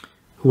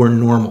who are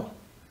normal.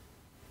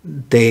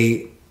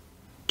 They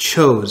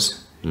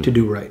chose to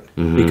do right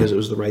because it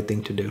was the right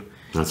thing to do.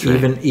 That's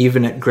right.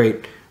 Even at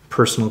great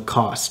personal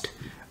cost.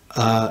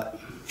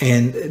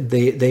 And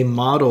they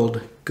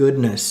modeled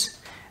goodness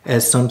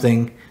as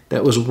something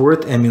that was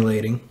worth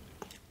emulating,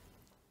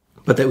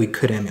 but that we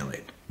could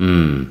emulate.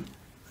 You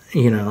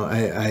know,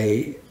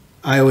 I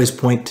always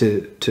point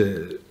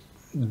to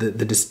the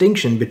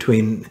distinction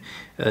between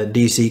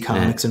DC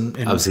Comics and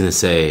I was going to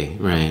say,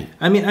 right.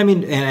 I mean,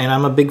 and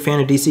I'm a big fan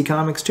of DC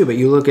Comics too, but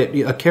you look at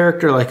a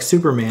character like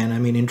Superman, I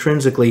mean,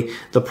 intrinsically,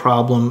 the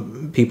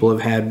problem people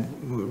have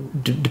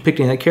had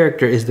depicting that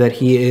character is that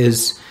he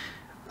is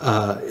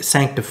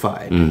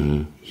sanctified.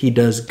 He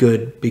does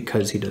good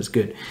because he does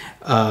good.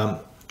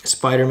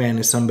 Spider-Man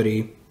is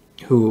somebody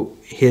who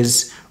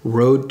his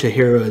road to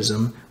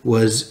heroism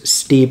was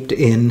steeped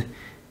in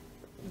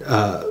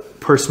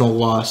personal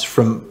loss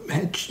from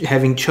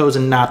having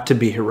chosen not to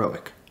be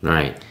heroic.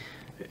 Right.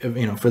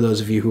 You know, for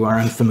those of you who are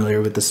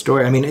unfamiliar with the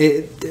story, I mean,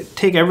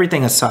 take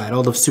everything aside,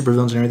 all the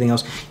supervillains and everything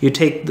else. You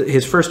take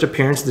his first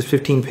appearance, the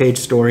 15-page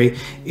story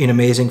in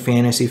Amazing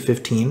Fantasy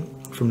 15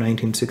 from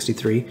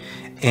 1963,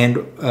 and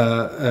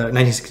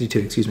 1962,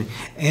 excuse me.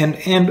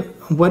 And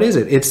what is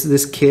it? It's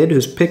this kid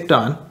who's picked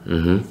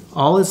on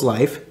all his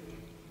life.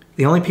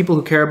 The only people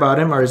who care about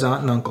him are his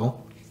aunt and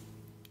uncle.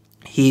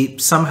 He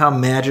somehow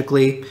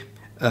magically,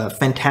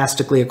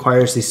 fantastically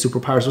acquires these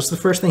superpowers. What's the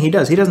first thing he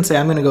does? He doesn't say,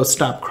 I'm going to go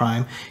stop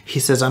crime. He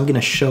says, I'm going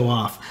to show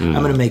off. I'm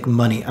going to make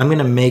money. I'm going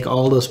to make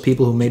all those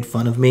people who made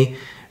fun of me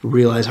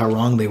realize how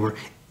wrong they were.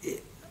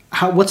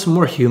 What's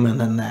more human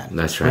than that?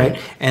 That's right.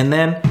 And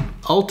then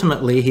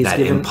ultimately he's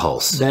given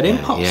impulse. That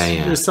impulse.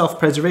 Yeah.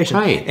 Self-preservation.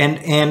 Right.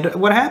 And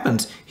what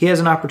happens? He has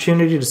an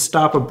opportunity to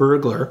stop a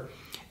burglar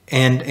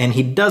and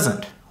he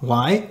doesn't.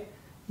 Why?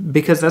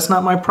 Because that's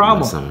not my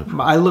problem.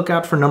 I look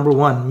out for number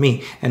one,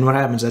 me. And what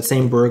happens? That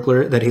same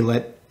burglar that he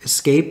let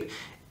escape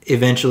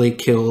eventually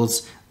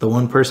kills the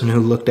one person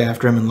who looked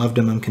after him and loved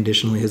him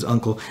unconditionally, his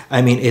uncle.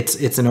 I mean,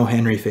 it's an O.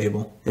 Henry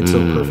fable. It's so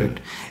perfect.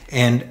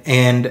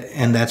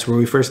 And that's where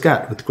we first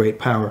got. With great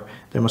power,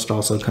 there must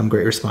also come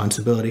great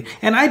responsibility.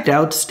 And I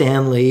doubt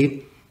Stan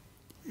Lee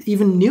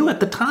even knew at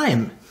the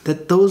time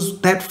that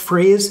that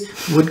phrase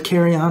would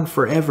carry on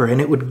forever and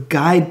it would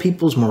guide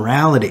people's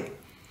morality.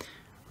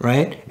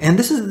 Right? And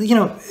this is, you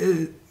know,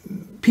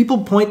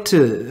 people point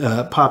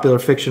to popular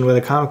fiction,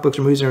 whether comic books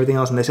or movies and everything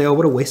else, and they say, oh,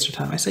 what a waste of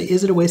time. I say,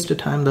 is it a waste of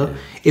time, though?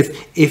 Yeah.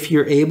 If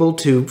you're able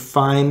to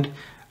find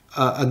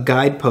a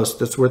guidepost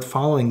that's worth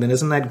following, then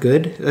isn't that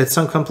good? It's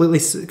completely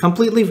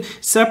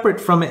separate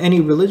from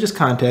any religious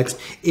context.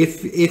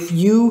 If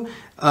you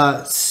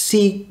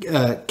see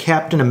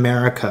Captain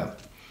America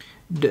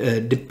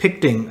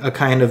depicting a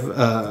kind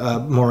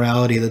of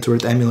morality that's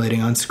worth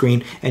emulating on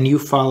screen, and you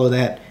follow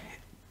that,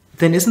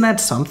 then isn't that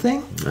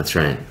something? That's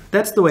right.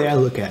 That's the way I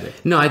look at it.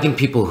 No, I think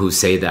people who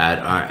say that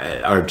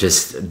are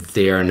just,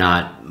 they are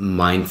not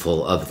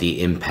mindful of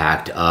the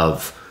impact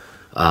of,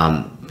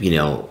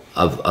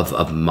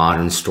 of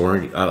modern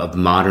storytelling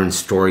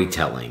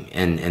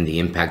and the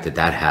impact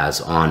that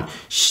has on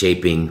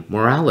shaping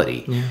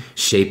morality,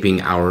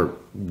 shaping our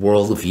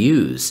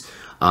worldviews.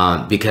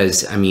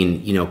 Because I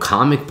mean, you know,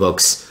 comic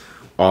books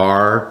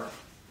are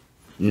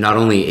not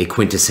only a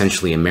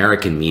quintessentially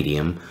American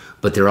medium,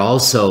 but they're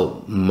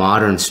also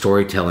modern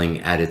storytelling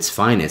at its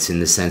finest,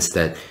 in the sense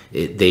that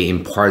they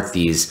impart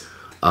these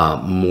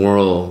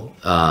moral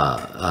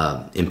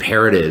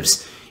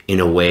imperatives in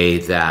a way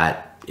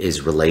that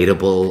is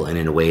relatable and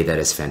in a way that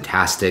is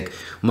fantastic,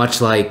 much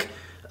like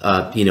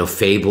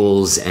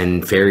fables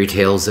and fairy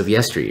tales of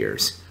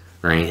yesteryears,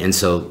 right? And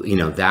so, you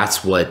know, that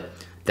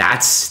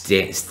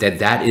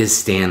is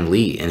Stan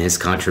Lee and his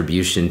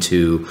contribution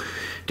to,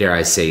 dare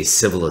I say,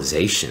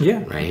 civilization.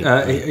 Yeah,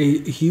 right.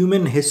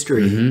 Human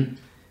history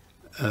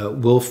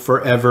will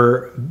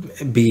forever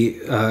be,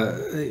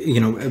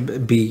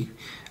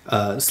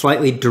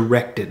 slightly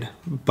directed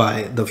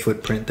by the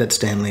footprint that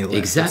Stan Lee left.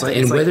 Exactly,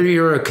 and whether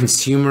you're a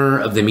consumer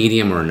of the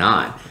medium or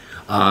not,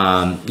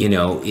 you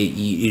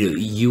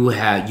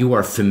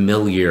are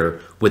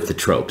familiar with the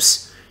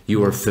tropes.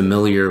 You are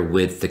familiar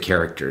with the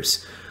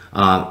characters.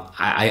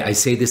 I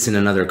say this in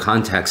another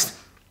context.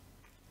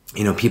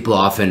 You know, people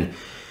often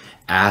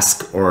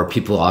ask, or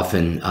people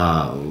often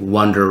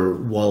wonder,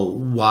 well,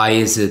 why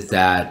is it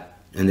that,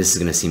 and this is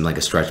going to seem like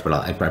a stretch, but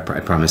I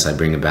promise I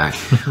bring it back,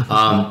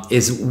 why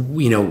is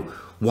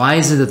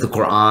it that the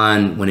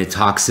Quran, when it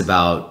talks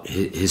about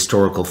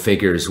historical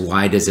figures,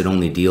 why does it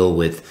only deal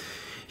with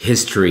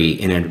history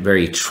in a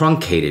very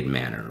truncated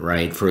manner,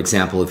 right? For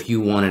example, if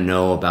you want to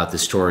know about the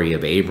story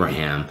of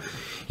Abraham,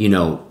 you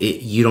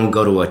don't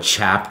go to a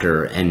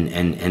chapter and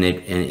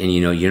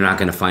you're not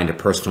going to find a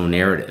personal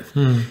narrative.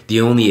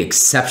 The only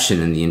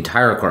exception in the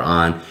entire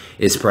Quran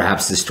is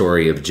perhaps the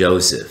story of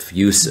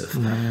Yusuf,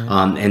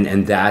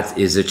 and that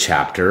is a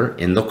chapter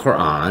in the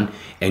Quran,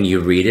 and you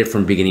read it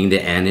from beginning to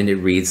end, and it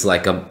reads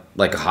like a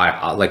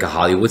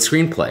Hollywood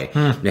screenplay.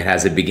 It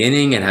has a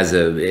beginning, it has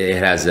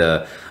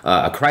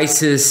a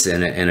crisis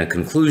and a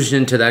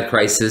conclusion to that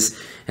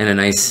crisis, and a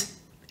nice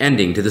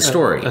ending to the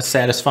story. A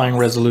satisfying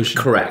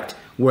resolution. Correct.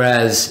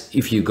 Whereas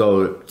if you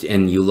go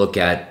and you look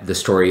at the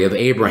story of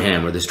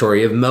Abraham or the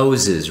story of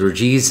Moses or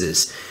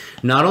Jesus,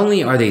 not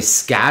only are they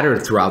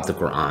scattered throughout the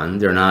Quran,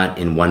 they're not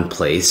in one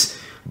place,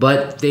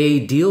 but they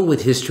deal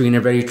with history in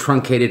a very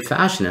truncated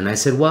fashion. And I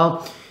said,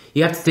 well,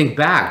 you have to think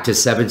back to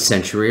 7th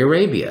century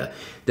Arabia,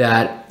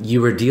 that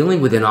you were dealing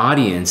with an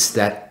audience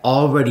that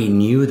already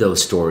knew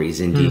those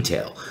stories in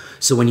detail.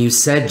 So when you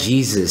said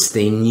Jesus,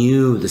 they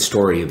knew the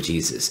story of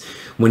Jesus.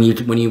 When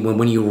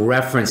you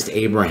referenced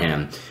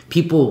Abraham,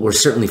 people were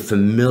certainly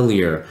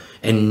familiar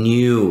and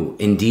knew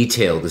in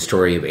detail the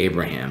story of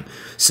Abraham.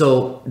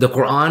 So the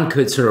Quran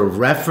could sort of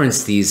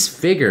reference these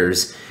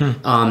figures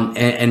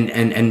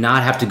and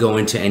not have to go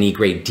into any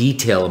great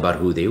detail about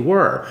who they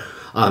were.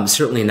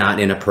 Certainly not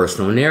in a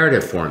personal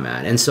narrative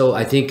format. And so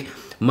I think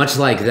much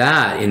like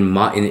that, in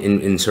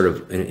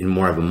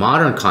more of a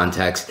modern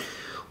context,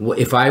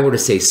 if I were to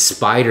say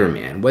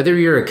Spider-Man, whether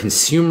you're a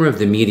consumer of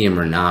the medium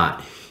or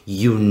not,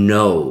 you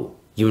know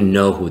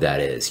who that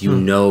is. You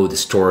know the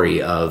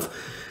story of,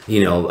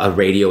 a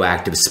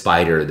radioactive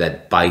spider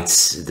that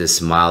bites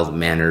this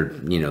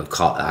mild-mannered,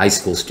 high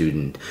school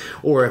student.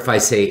 Or if I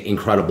say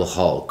Incredible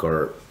Hulk,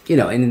 or,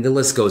 and the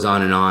list goes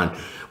on and on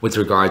with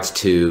regards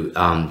to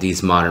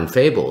these modern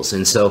fables.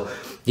 And so,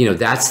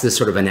 that's the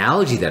sort of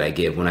analogy that I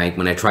give when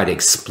I try to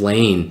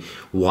explain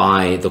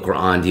why the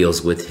Quran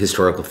deals with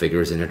historical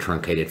figures in a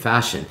truncated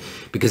fashion,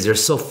 because they're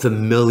so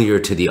familiar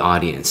to the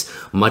audience,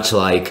 much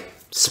like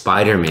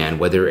Spider-Man,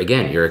 whether,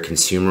 again, you're a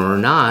consumer or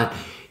not,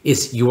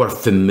 you are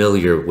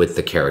familiar with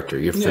the character.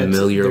 You're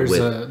familiar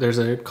there's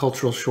a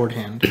cultural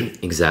shorthand.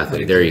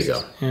 Exactly. There you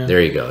go. Yeah.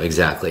 There you go.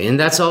 Exactly. And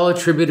that's all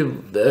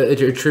attributed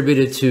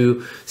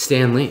to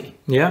Stan Lee.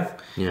 Yeah.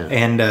 Yeah.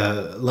 And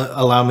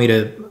allow me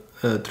to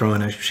throw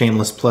in a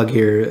shameless plug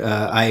here.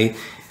 I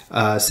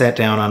sat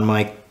down on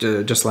mic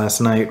just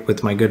last night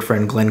with my good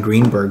friend Glenn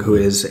Greenberg, who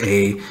is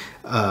a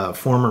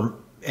former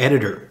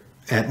editor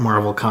at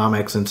Marvel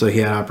Comics, and so he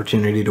had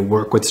opportunity to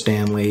work with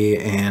Stan Lee,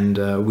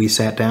 and we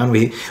sat down.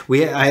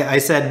 I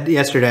said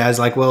yesterday, I was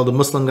like, well, the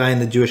Muslim guy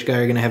and the Jewish guy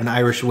are going to have an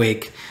Irish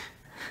wake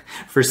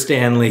for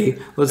Stan Lee.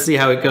 Let's see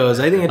how it goes.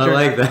 I think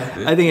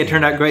it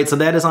turned out great. So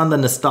that is on the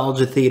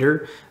Nostalgia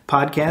Theater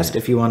podcast,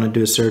 if you want to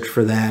do a search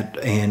for that.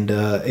 And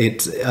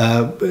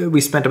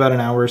we spent about an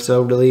hour or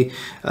so really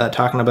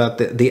talking about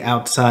the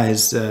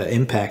outsized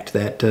impact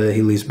that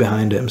he leaves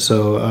behind him.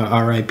 So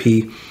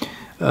R.I.P.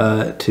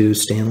 To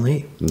Stan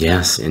Lee.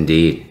 Yes,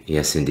 indeed.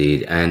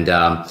 And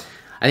I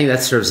think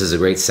that serves as a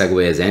great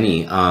segue as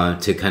any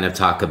to kind of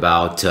talk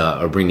about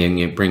or bringing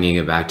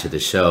it back to the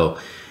show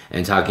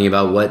and talking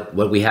about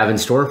what we have in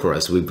store for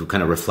us. We've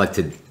kind of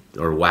reflected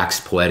or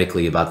waxed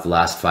poetically about the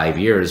last 5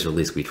 years, or at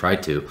least we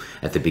tried to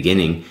at the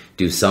beginning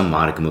do some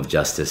modicum of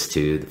justice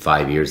to the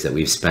 5 years that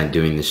we've spent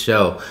doing the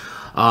show,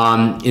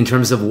 in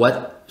terms of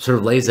what sort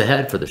of lays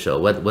ahead for the show,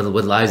 what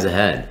lies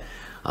ahead.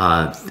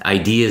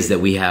 Ideas that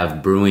we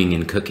have brewing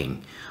and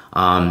cooking.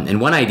 And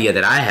one idea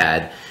that I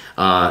had,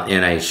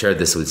 and I shared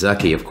this with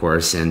Zaki, of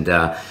course, and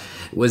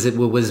was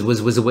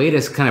a way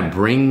to kind of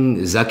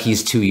bring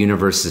Zaki's two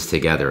universes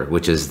together,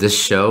 which is this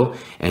show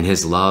and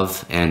his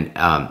love and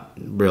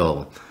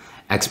real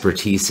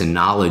expertise and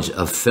knowledge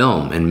of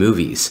film and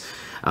movies.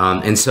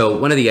 And so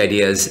one of the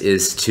ideas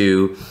is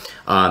to,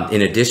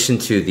 in addition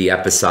to the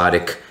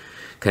episodic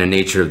kind of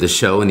nature of the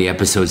show and the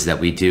episodes that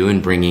we do,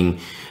 and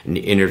bringing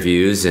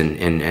interviews and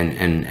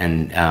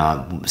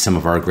some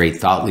of our great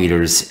thought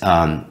leaders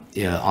on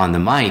the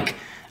mic,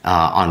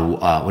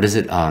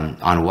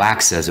 on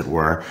wax, as it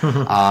were,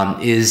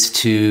 is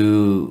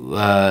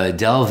to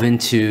delve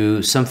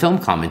into some film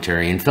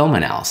commentary and film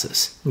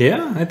analysis.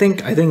 Yeah, I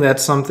think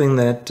that's something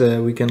that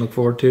we can look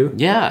forward to.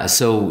 Yeah,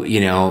 so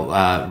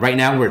right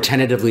now we're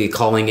tentatively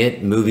calling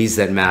it Movies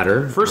That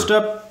Matter. First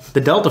up, The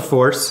Delta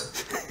Force,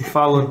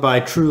 followed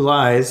by True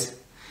Lies.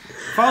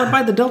 Followed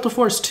by the Delta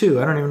Force 2.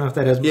 I don't even know if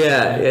that has...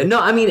 Yeah. No,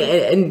 I mean,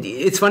 and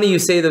it's funny you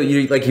say, though,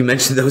 you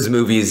mentioned those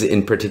movies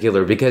in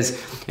particular, because,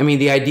 I mean,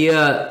 the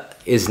idea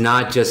is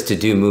not just to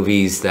do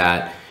movies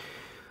that,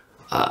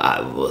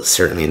 well,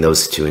 certainly in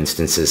those two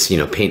instances,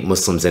 paint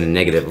Muslims in a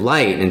negative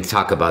light and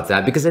talk about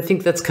that, because I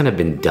think that's kind of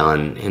been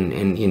done, and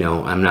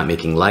I'm not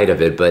making light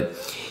of it, but,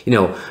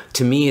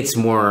 to me, it's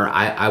more,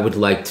 I would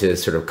like to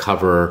sort of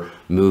cover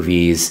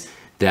movies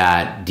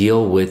that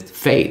deal with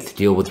faith,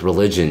 deal with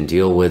religion,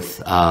 deal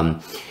with,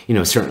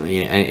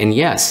 certainly, and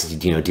yes,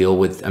 deal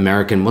with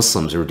American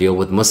Muslims or deal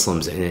with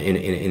Muslims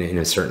in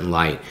a certain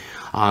light.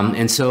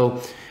 And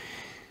so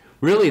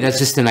really that's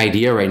just an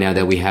idea right now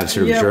that we have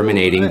sort of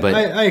germinating. Well, but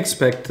I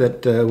expect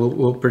that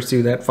we'll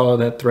pursue that, follow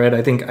that thread.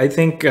 I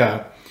think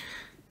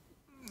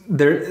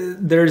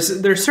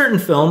there's certain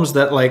films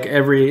that, like,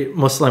 every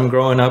Muslim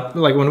growing up,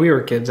 like when we were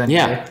kids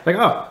anyway, like,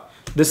 oh,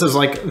 this is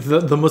like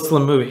the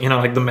Muslim movie,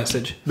 like The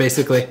Message,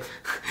 basically.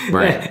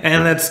 Right.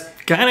 And that's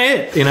kind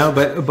of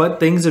it, but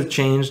things have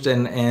changed,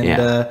 and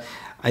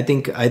I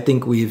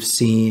think we've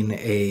seen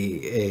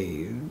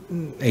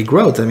a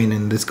growth. I mean,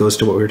 and this goes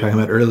to what we were talking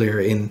about earlier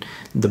in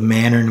the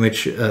manner in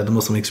which the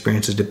Muslim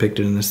experience is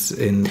depicted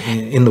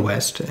in the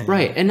West.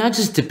 Right, and not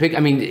just depict. I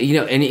mean,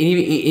 and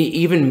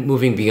even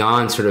moving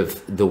beyond sort of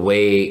the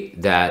way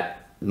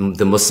that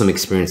the Muslim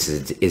experience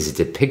is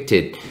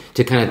depicted,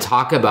 to kind of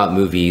talk about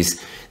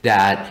movies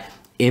that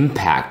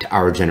impact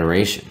our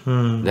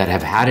generation, that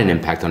have had an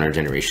impact on our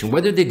generation,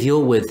 whether they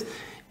deal with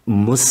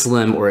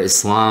Muslim or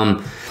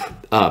Islam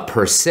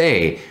per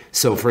se.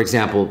 So, for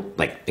example,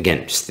 like,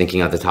 again, just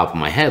thinking off the top of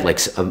my head, like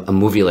a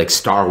movie like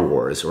Star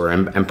Wars or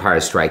Empire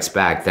Strikes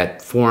Back, that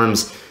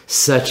forms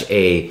such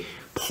a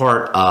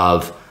part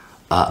of,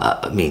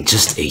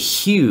 just a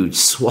huge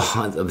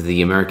swath of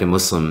the American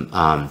Muslim,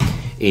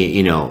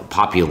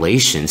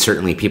 population,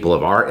 certainly people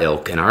of our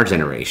ilk and our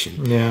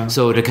generation. Yeah.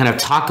 So to kind of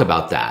talk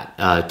about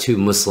that to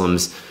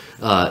Muslims,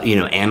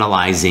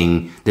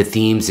 analyzing the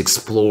themes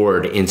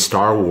explored in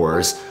Star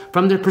Wars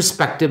from the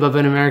perspective of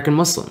an American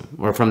Muslim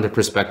or from the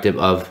perspective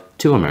of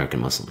two American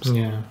Muslims.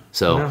 Yeah.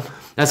 So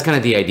that's kind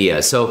of the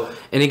idea. So,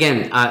 and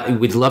again,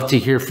 we'd love to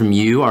hear from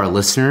you, our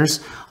listeners.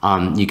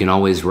 You can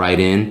always write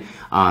in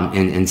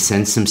and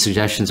send some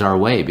suggestions our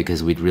way,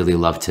 because we'd really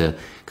love to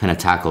kind of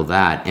tackle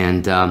that.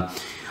 And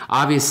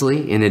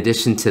obviously, in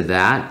addition to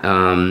that,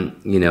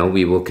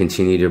 we will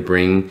continue to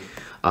bring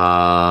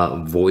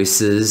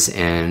voices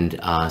and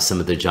some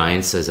of the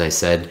giants, as I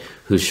said,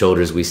 whose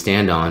shoulders we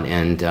stand on,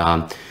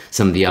 and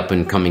some of the up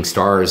and coming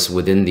stars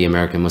within the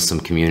American Muslim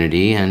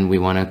community. And we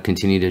want to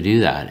continue to do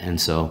that.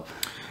 And so,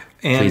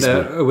 and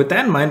with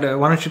that in mind,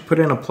 why don't you put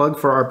in a plug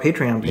for our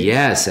Patreon page?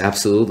 Yes,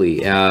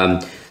 absolutely.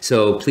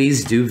 So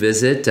please do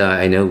visit.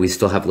 I know we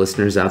still have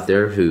listeners out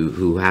there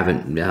who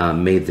haven't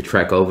made the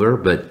trek over,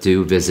 but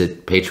do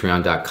visit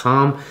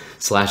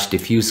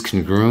patreon.com/diffused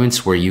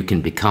congruence, where you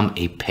can become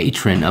a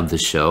patron of the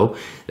show.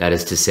 That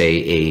is to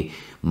say, a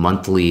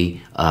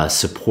monthly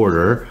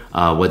supporter,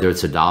 whether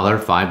it's $1,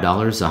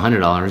 $5,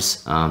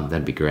 $100,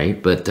 that'd be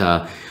great. But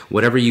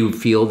whatever you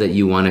feel that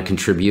you want to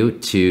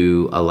contribute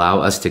to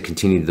allow us to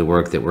continue the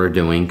work that we're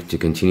doing, to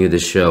continue the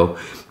show,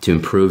 to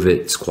improve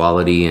its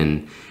quality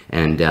and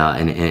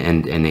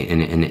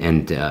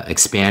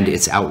expand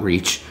its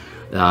outreach,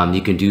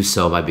 you can do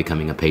so by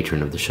becoming a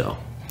patron of the show.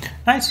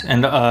 Nice.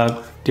 And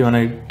do you want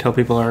to tell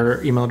people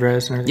our email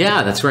address and everything?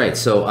 Yeah, that's right.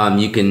 So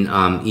you can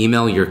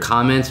email your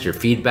comments, your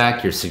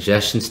feedback, your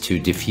suggestions to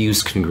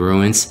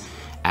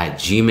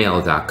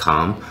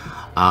diffusedcongruence@gmail.com.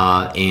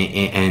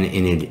 And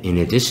in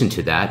addition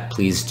to that,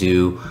 please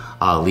do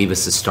leave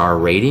us a star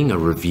rating, a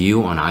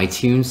review on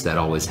iTunes. That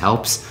always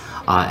helps,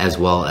 as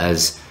well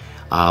as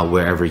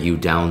wherever you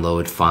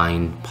download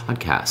fine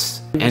podcasts.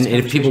 And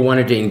if people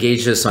wanted to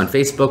engage us on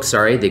Facebook,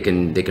 they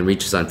can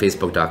reach us on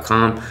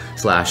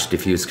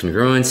facebook.com/diffused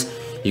congruence.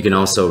 You can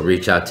also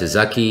reach out to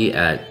Zaki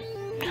at...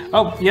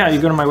 Oh, yeah, you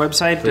go to my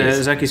website,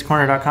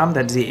 zakiscorner.com.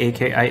 That's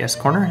ZAKIS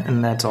Corner,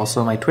 and that's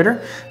also my Twitter.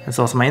 That's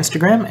also my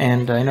Instagram,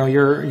 and I know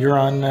you're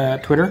on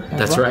Twitter as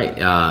That's well. right.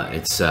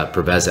 It's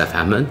Parvez F.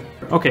 Ahmed.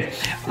 Okay,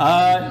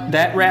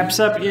 that wraps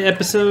up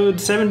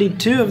episode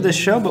 72 of this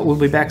show, but we'll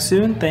be back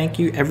soon. Thank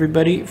you,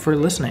 everybody, for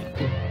listening.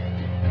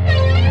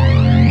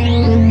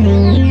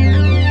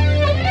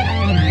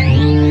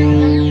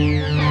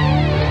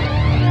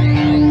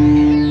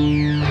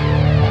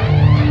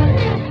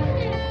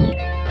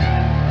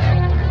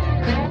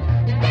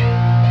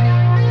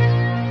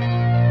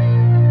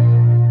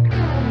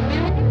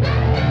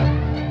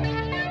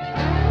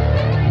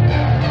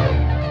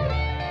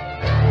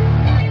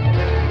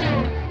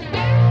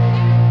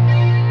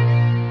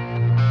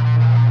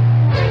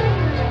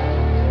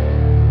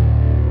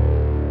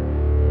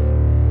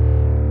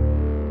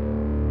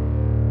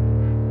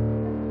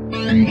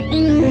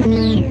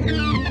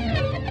 Mm-hmm.